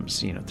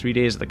films. 3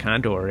 Days of the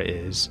Condor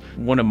is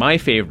one of my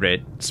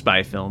favorite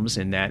spy films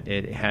in that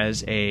it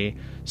has a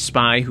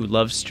spy who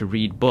loves to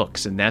read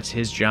books, and that's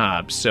his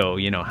job. So,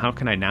 how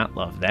can I not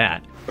love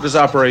that? What does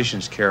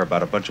operations care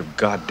about a bunch of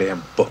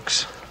goddamn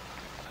books?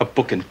 A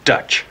book in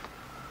Dutch.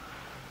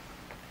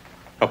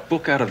 A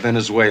book out of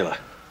Venezuela.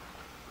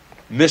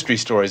 Mystery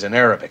stories in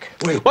Arabic.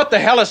 Wait, what the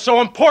hell is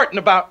so important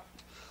about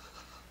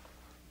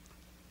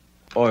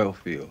oil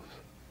fields?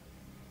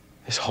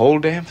 This whole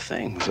damn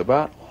thing was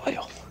about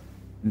oil.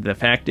 The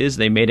fact is,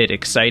 they made it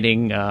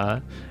exciting,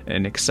 an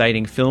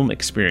exciting film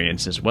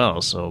experience as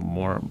well. So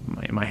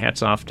my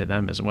hat's off to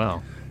them as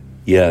well.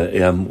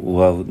 Yeah,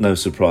 well, no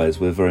surprise.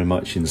 We're very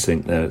much in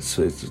sync there. It's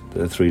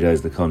 3 Days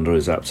of the Condor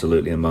is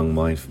absolutely among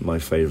my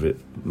favourite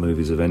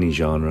movies of any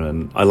genre,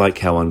 and I like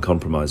how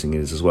uncompromising it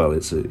is as well.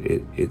 It's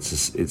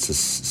a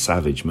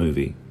savage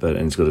movie, and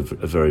it's got a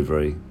very,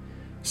 very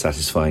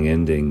satisfying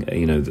ending.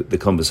 The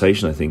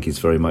conversation, I think, is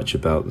very much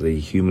about the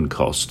human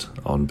cost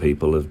on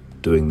people of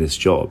doing this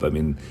job. I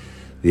mean,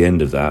 the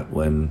end of that,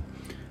 when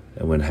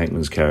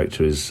Hackman's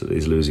character is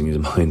losing his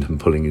mind and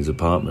pulling his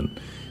apartment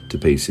to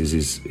pieces,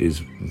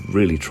 is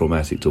really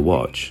traumatic to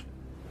watch.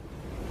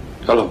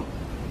 Hello.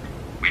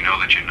 We know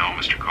that you know,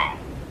 Mr. Cole.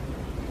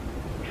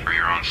 For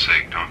your own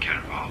sake, don't get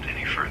involved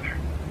any further.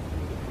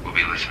 We'll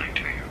be listening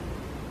to you.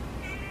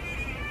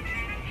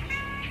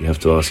 You have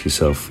to ask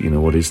yourself,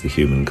 what is the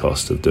human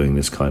cost of doing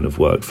this kind of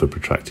work for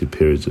protracted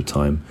periods of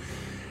time?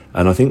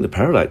 And I think The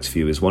Parallax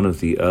View is one of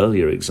the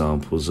earlier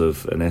examples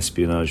of an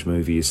espionage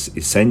movie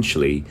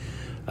essentially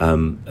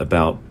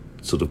about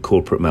sort of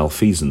corporate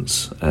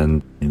malfeasance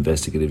and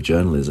investigative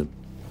journalism.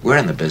 We're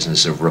in the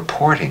business of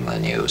reporting the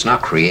news,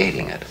 not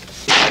creating it.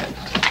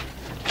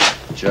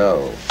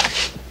 Joe,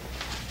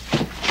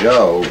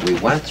 we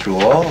went through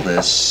all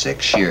this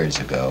 6 years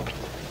ago.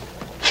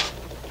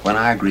 When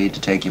I agreed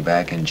to take you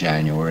back in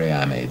January,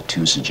 I made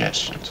 2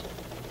 suggestions.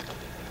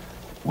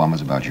 One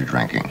was about your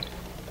drinking.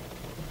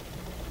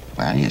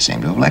 Well, you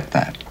seem to have licked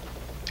that.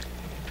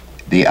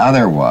 The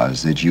other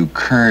was that you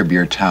curb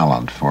your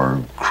talent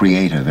for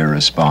creative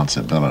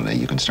irresponsibility.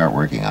 You can start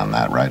working on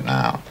that right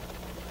now.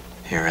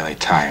 You're really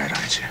tired,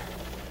 aren't you?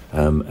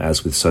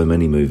 As with so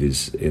many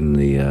movies in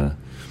the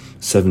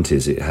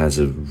 70s, it has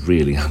a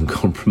really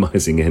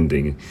uncompromising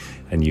ending,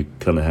 and you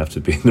kind of have to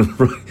be in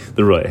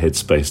the right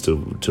headspace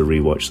to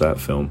rewatch that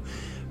film.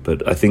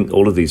 But I think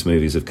all of these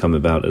movies have come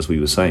about, as we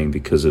were saying,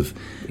 because of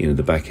the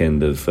back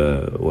end of,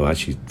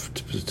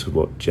 to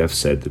what Jeff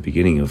said, the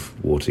beginning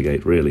of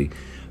Watergate, really.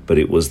 But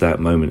it was that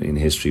moment in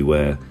history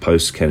where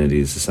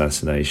post-Kennedy's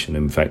assassination,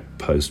 in fact,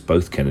 post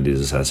both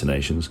Kennedy's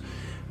assassinations,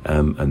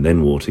 and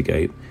then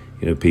Watergate,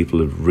 people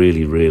have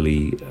really,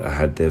 really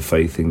had their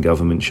faith in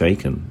government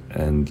shaken.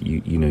 And,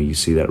 you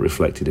see that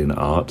reflected in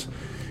art.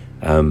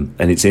 And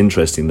it's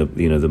interesting that,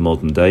 the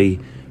modern day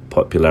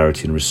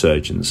popularity and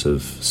resurgence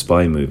of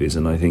spy movies,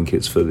 and I think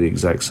it's for the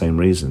exact same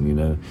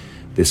reason.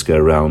 This go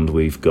round,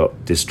 we've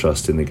got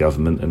distrust in the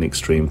government and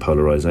extreme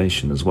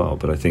polarization as well.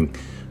 But I think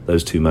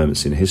those two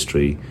moments in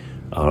history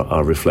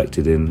are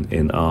reflected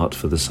in art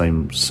for the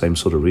same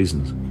sort of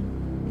reasons.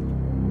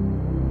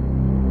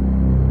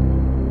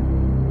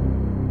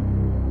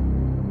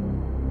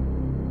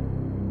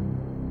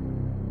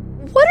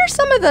 What are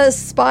some of the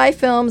spy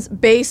films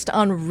based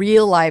on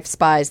real-life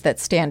spies that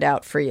stand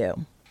out for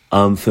you?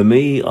 For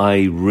me,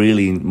 I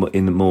really,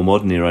 in the more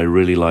modern era, I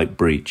really like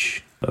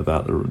Breach,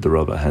 about the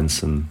Robert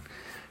Hansen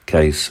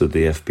case with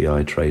the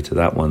FBI traitor.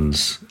 That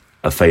one's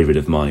a favourite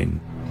of mine.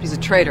 He's a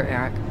traitor,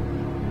 Eric.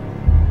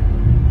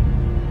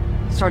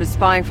 Started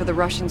spying for the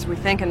Russians, we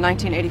think, in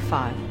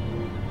 1985.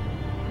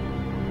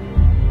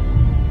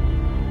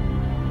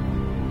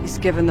 He's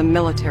given them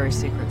military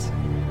secrets,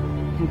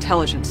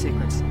 intelligence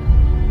secrets.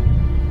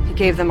 He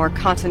gave them our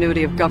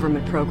continuity of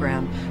government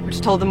program,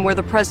 which told them where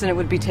the president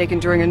would be taken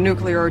during a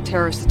nuclear or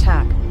terrorist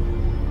attack.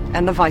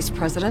 And the vice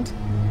president,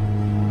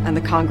 and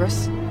the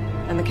Congress,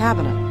 and the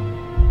cabinet.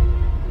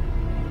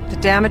 The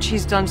damage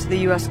he's done to the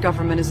U.S.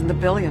 government is in the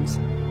billions.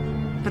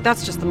 But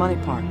that's just the money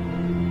part.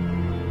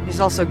 He's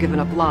also given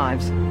up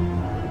lives.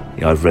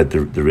 Yeah, I've read the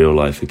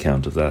real-life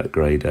account of that,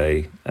 Grey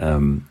Day,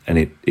 and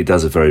it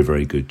does a very,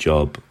 very good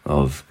job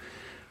of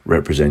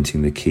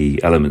representing the key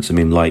elements. I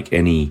mean, like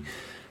any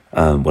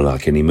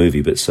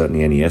movie, but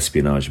certainly any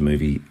espionage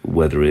movie,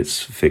 whether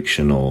it's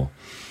fiction or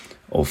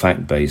or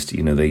fact-based,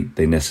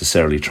 they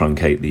necessarily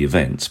truncate the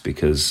events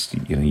because,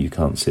 you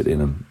can't sit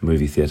in a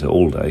movie theatre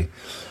all day,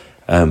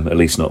 at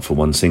least not for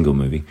one single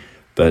movie.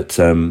 But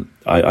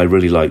I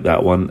really like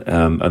that one.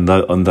 And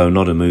though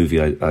not a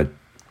movie, I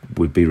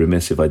would be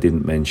remiss if I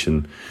didn't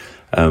mention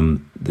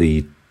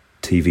the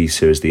TV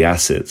series The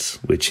Assets,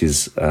 which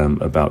is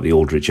about the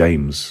Aldrich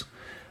Ames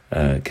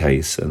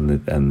case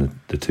and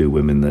the two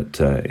women that,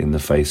 in the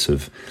face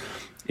of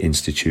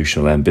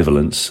institutional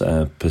ambivalence,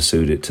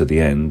 pursued it to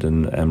the end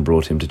and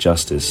brought him to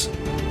justice.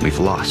 We've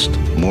lost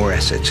more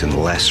assets in the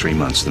last 3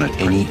 months than at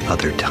any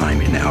other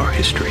time in our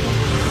history.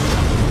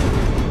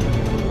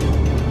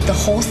 The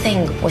whole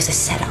thing was a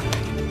setup.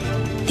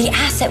 The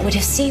asset would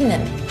have seen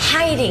them,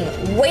 hiding,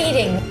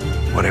 waiting.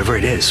 Whatever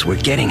it is, we're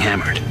getting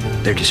hammered.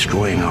 They're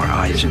destroying our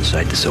eyes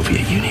inside the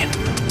Soviet Union.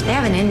 They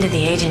have an end to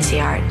the agency,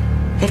 Art.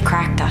 They've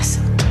cracked us.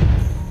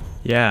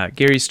 Yeah,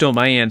 Gary stole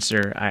my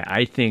answer.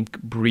 I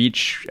think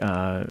Breach,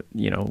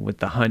 with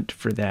the hunt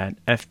for that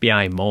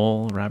FBI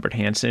mole, Robert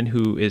Hansen,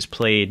 who is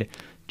played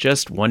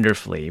just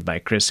wonderfully by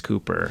Chris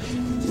Cooper.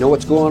 You know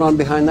what's going on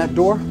behind that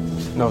door?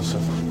 No, sir.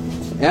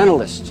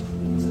 Analysts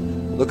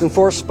looking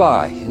for a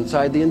spy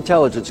inside the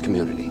intelligence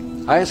community.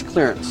 Highest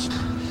clearance.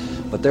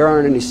 But there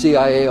aren't any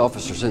CIA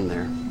officers in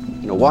there.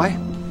 You know why?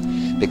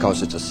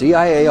 Because it's a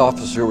CIA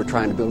officer we're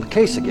trying to build a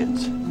case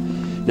against.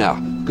 Now,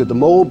 could the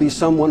mole be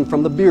someone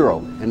from the Bureau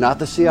and not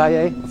the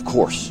CIA? Of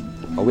course.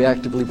 Are we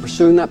actively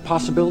pursuing that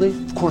possibility?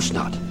 Of course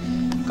not.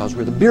 Because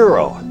we're the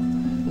Bureau.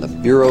 And the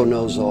Bureau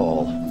knows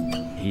all.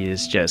 He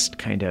is just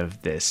kind of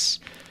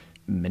this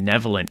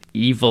malevolent,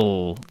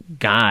 evil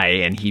guy,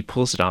 and he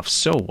pulls it off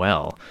so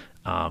well.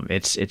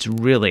 It's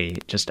really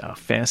just a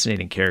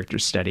fascinating character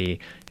study,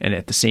 and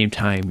at the same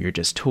time, you're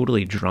just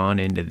totally drawn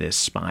into this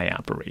spy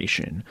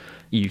operation.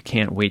 You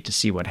can't wait to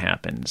see what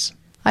happens.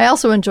 I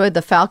also enjoyed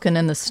The Falcon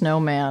and the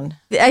Snowman.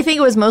 I think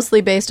it was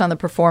mostly based on the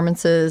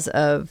performances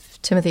of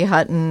Timothy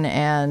Hutton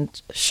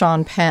and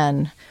Sean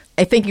Penn.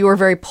 I think you were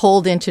very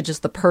pulled into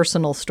just the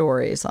personal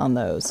stories on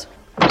those.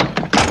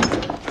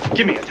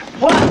 Give me it.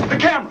 What? The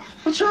camera.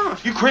 What's wrong?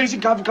 You crazy?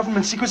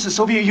 Government secrets of the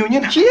Soviet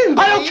Union? She didn't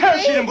I don't believe care me.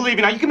 if she didn't believe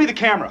me. Now, you give me the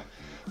camera.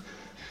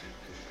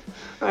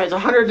 All right, it's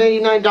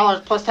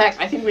 $189 plus tax.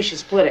 I think we should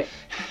split it.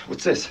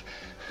 What's this?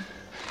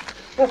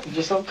 Nothing,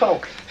 just some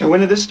Coke. Hey,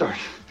 when did this start?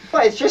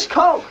 What, it's just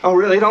Coke. Oh,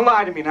 really? Don't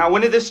lie to me now.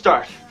 When did this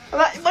start?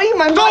 What do you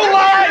mean? Don't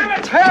lie!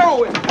 It's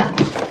heroin!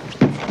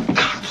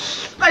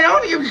 I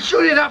don't even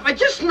shoot it up. I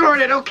just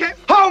snort it, okay?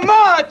 How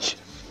much?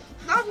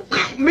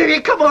 Maybe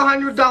a couple of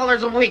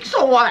 $100 a week.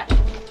 So what?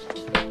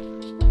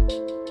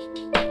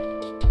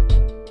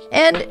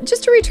 And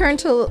just to return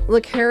to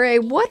Le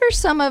Carré, what are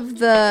some of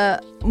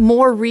the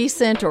more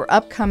recent or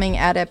upcoming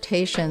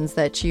adaptations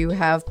that you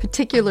have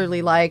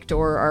particularly liked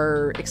or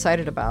are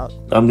excited about?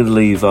 I'm going to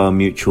leave our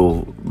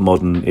mutual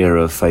modern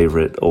era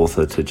favourite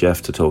author to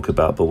Jeff to talk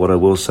about, but what I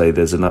will say,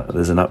 there's an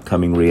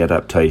upcoming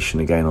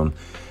readaptation again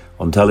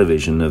on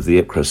television of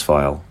the Ipcress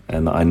File,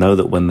 and I know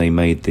that when they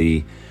made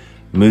the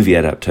movie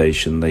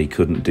adaptation, they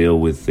couldn't deal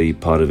with the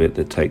part of it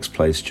that takes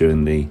place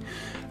during the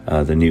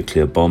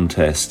nuclear bomb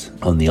test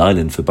on the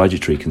island for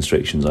budgetary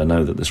constrictions. I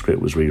know that the script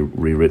was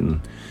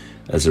rewritten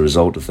as a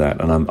result of that,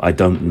 and I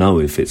don't know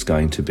if it's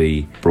going to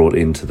be brought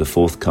into the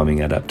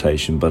forthcoming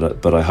adaptation,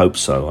 but I hope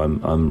so.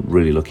 I'm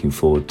really looking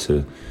forward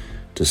to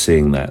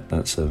seeing that.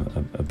 That's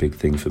a big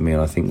thing for me,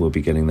 and I think we'll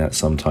be getting that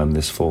sometime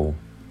this fall.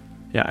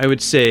 Yeah, I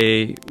would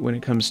say when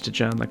it comes to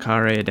John le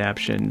Carré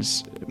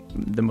adaptions,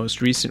 the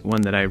most recent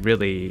one that I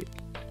really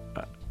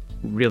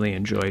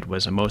enjoyed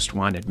was A Most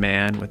Wanted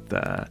Man with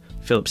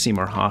Philip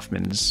Seymour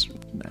Hoffman's,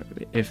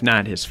 if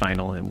not his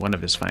final, and one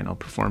of his final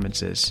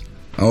performances.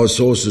 Our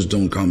sources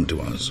don't come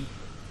to us.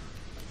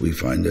 We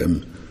find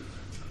them.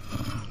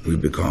 We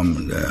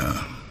become their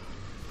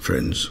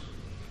friends,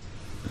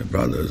 their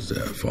brothers,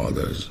 their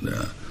fathers,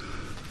 their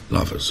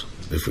lovers,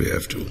 if we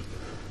have to.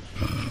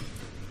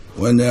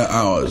 When they're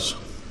ours,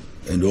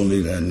 and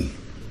only then,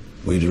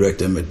 we direct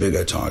them at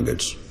bigger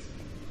targets.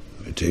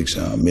 It takes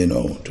a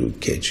minnow to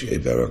catch a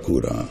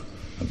barracuda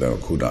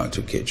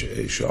to catch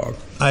a shark.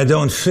 I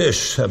don't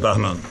fish, Herr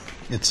Bachmann.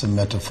 It's a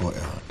metaphor,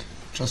 Erhard.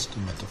 Just a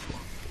metaphor.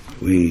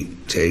 We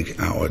take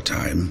our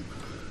time,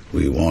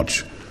 we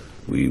watch,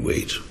 we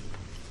wait.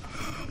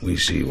 We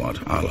see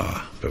what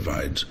Allah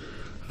provides.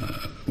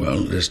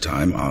 This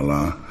time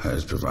Allah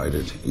has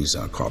provided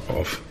Isa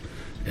Kopov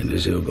and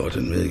his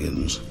ill-gotten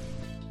millions.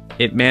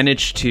 It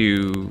managed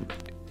to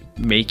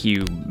make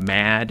you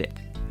mad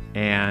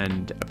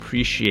and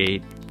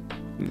appreciate,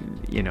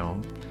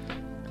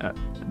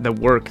 the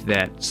work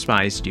that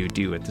spies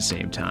do at the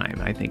same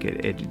time. I think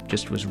it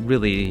just was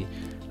really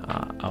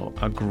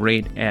a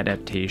great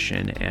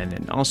adaptation, and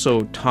it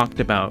also talked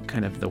about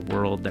kind of the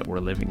world that we're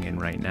living in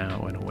right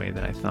now in a way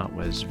that I thought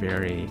was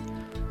very,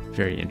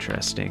 very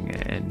interesting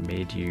and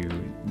made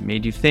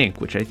you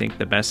think, which I think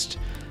the best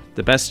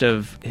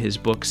of his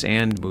books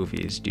and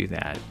movies do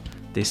that.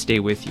 They stay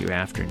with you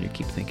after and you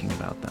keep thinking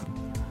about them.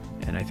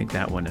 And I think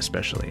that one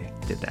especially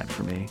did that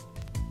for me.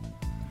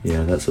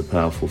 Yeah, that's a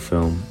powerful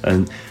film.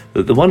 And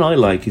the one I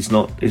like is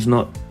not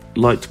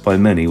liked by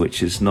many,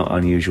 which is not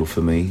unusual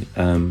for me,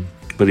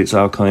 but it's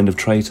our kind of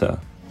traitor.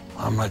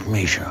 I'm like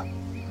Misha.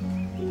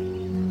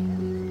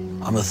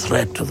 I'm a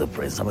threat to the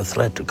prince. I'm a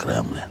threat to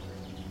Kremlin.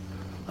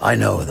 I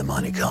know where the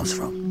money comes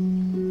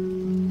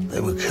from.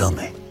 They will kill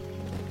me.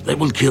 They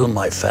will kill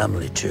my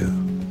family too,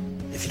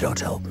 if you don't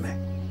help me.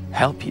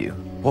 Help you?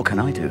 What can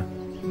I do?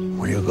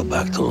 When you go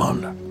back to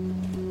London,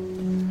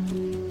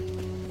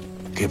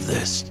 give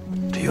this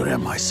to your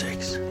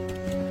MI6.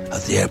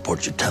 At the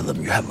airport, you tell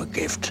them you have a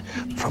gift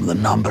from the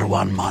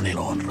 #1 money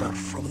launderer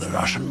from the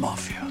Russian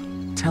mafia.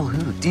 Tell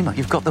who? Dima,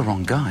 you've got the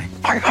wrong guy.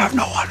 I have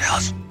no one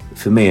else.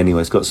 For me,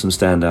 anyway, it's got some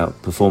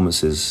standout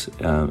performances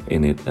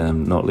in it,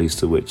 not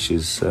least of which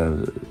is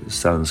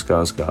Stellan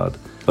Skarsgård.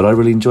 But I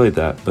really enjoyed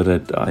that, but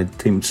I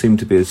seem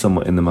to be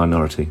somewhat in the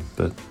minority.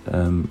 But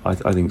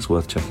I think it's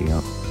worth checking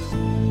out.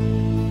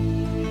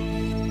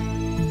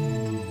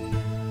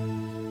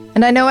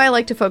 And I know I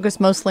like to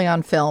focus mostly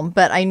on film,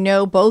 but I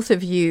know both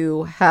of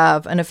you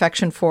have an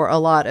affection for a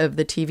lot of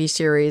the TV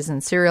series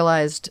and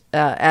serialized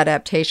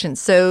adaptations.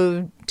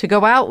 So to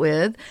go out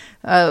with,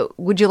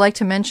 would you like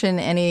to mention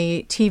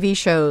any TV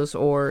shows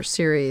or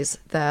series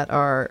that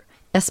are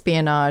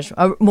espionage,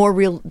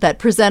 that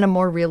present a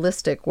more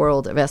realistic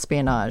world of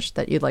espionage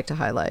that you'd like to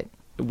highlight?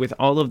 With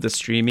all of the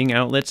streaming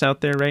outlets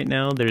out there right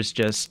now, there's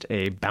just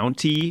a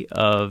bounty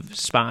of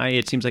spy.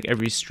 It seems like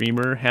every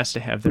streamer has to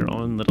have their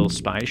own little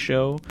spy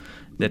show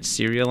that's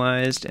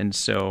serialized, and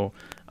so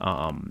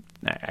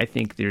I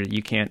think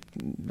you can't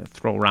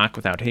throw a rock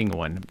without hitting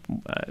one.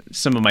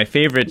 Some of my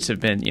favorites have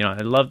been, I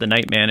love The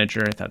Night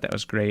Manager. I thought that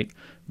was great.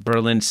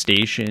 Berlin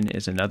Station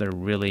is another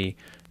really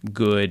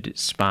good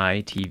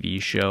spy TV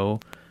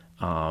show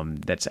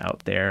that's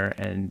out there,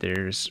 and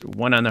there's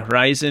one on the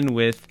horizon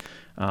with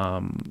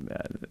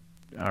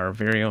our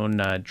very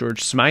own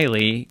George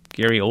Smiley,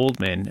 Gary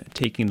Oldman,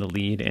 taking the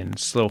lead in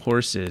Slow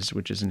Horses,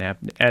 which is an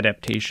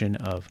adaptation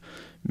of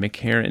Mick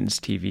Herron's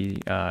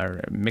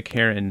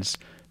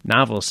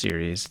novel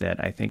series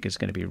that I think is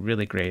going to be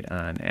really great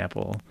on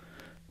Apple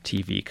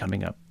TV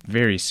coming up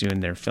very soon.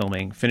 They're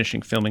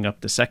finishing filming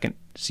up the second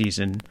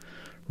season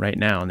right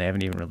now, and they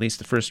haven't even released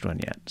the first one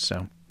yet.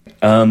 So.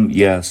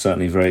 Yeah,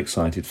 certainly very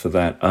excited for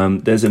that.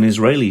 There's an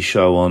Israeli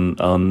show on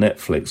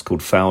Netflix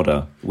called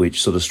Fauda,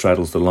 which sort of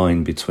straddles the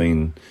line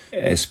between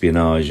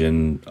espionage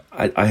and,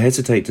 I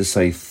hesitate to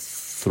say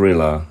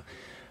thriller.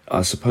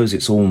 I suppose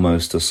it's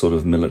almost a sort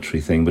of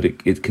military thing, but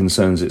it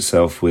concerns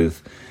itself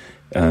with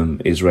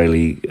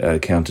Israeli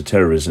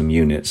counterterrorism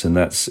units, and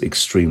that's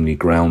extremely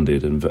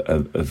grounded and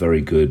a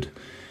very good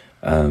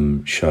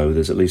show.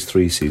 There's at least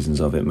 3 seasons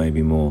of it,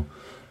 maybe more.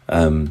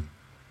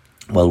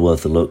 Well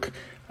worth a look.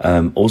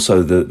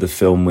 Also, the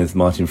film with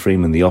Martin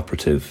Freeman, The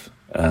Operative,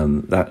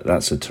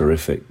 that's a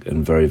terrific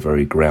and very,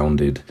 very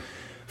grounded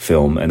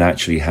film, and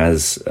actually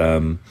has,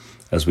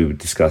 as we were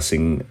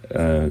discussing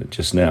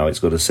just now, it's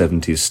got a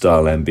 70s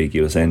style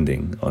ambiguous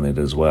ending on it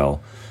as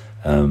well.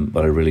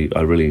 But I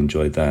really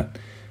enjoyed that.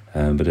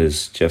 But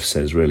as Jeff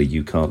says, really,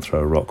 you can't throw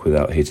a rock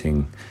without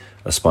hitting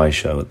a spy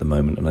show at the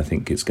moment, and I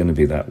think it's going to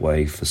be that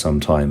way for some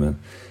time, at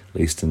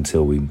least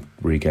until we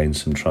regain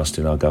some trust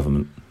in our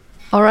government.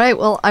 All right.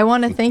 Well, I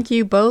want to thank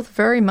you both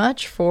very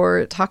much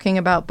for talking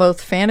about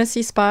both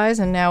fantasy spies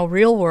and now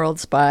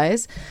real-world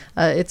spies.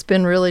 It's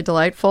been really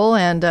delightful,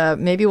 and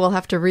maybe we'll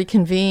have to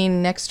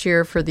reconvene next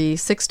year for the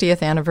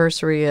 60th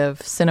anniversary of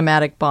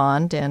Cinematic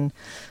Bond and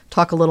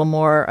talk a little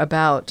more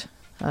about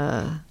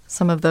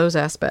some of those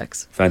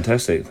aspects.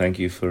 Fantastic. Thank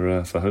you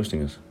for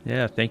hosting us.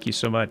 Yeah, thank you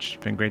so much.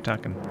 It's been great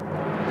talking.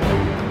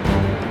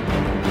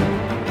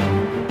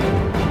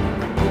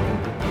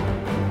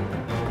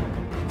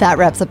 That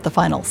wraps up the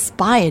final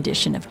spy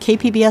edition of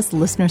KPBS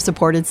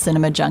listener-supported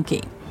Cinema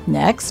Junkie.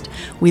 Next,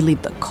 we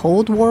leave the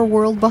Cold War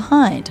world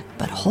behind,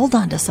 but hold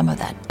on to some of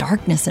that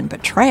darkness and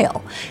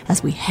betrayal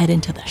as we head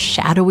into the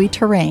shadowy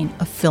terrain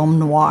of film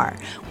noir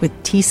with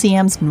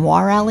TCM's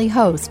Noir Alley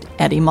host,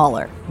 Eddie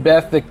Muller.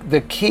 Beth,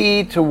 the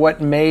key to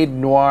what made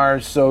noir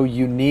so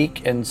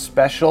unique and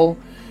special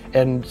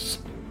and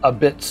a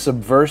bit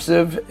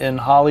subversive in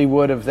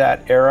Hollywood of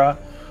that era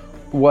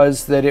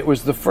was that it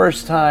was the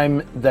first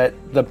time that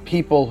the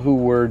people who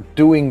were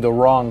doing the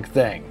wrong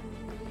thing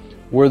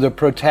were the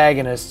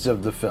protagonists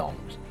of the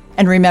films.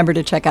 And remember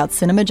to check out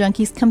Cinema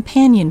Junkie's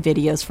companion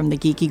videos from the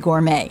Geeky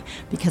Gourmet,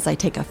 because I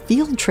take a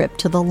field trip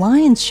to the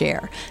Lion's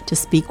Share to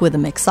speak with a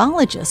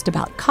mixologist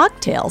about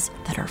cocktails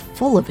that are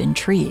full of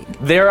intrigue.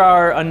 There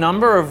are a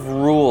number of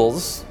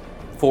rules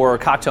for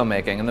cocktail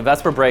making, and the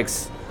Vesper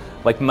breaks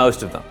like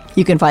most of them.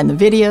 You can find the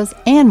videos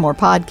and more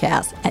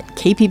podcasts at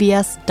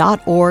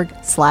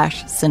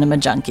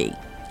kpbs.org/cinemajunkie.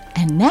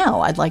 And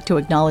now I'd like to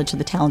acknowledge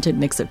the talented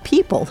mix of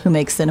people who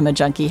make Cinema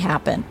Junkie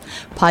happen.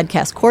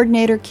 Podcast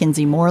coordinator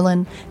Kinsey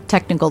Moreland,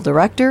 technical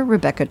director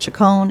Rebecca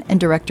Chacon,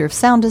 and director of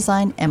sound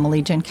design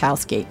Emily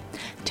Jankowski.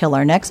 Till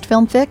our next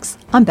Film Fix,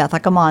 I'm Beth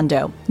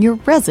Accomando, your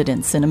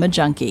resident Cinema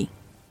Junkie.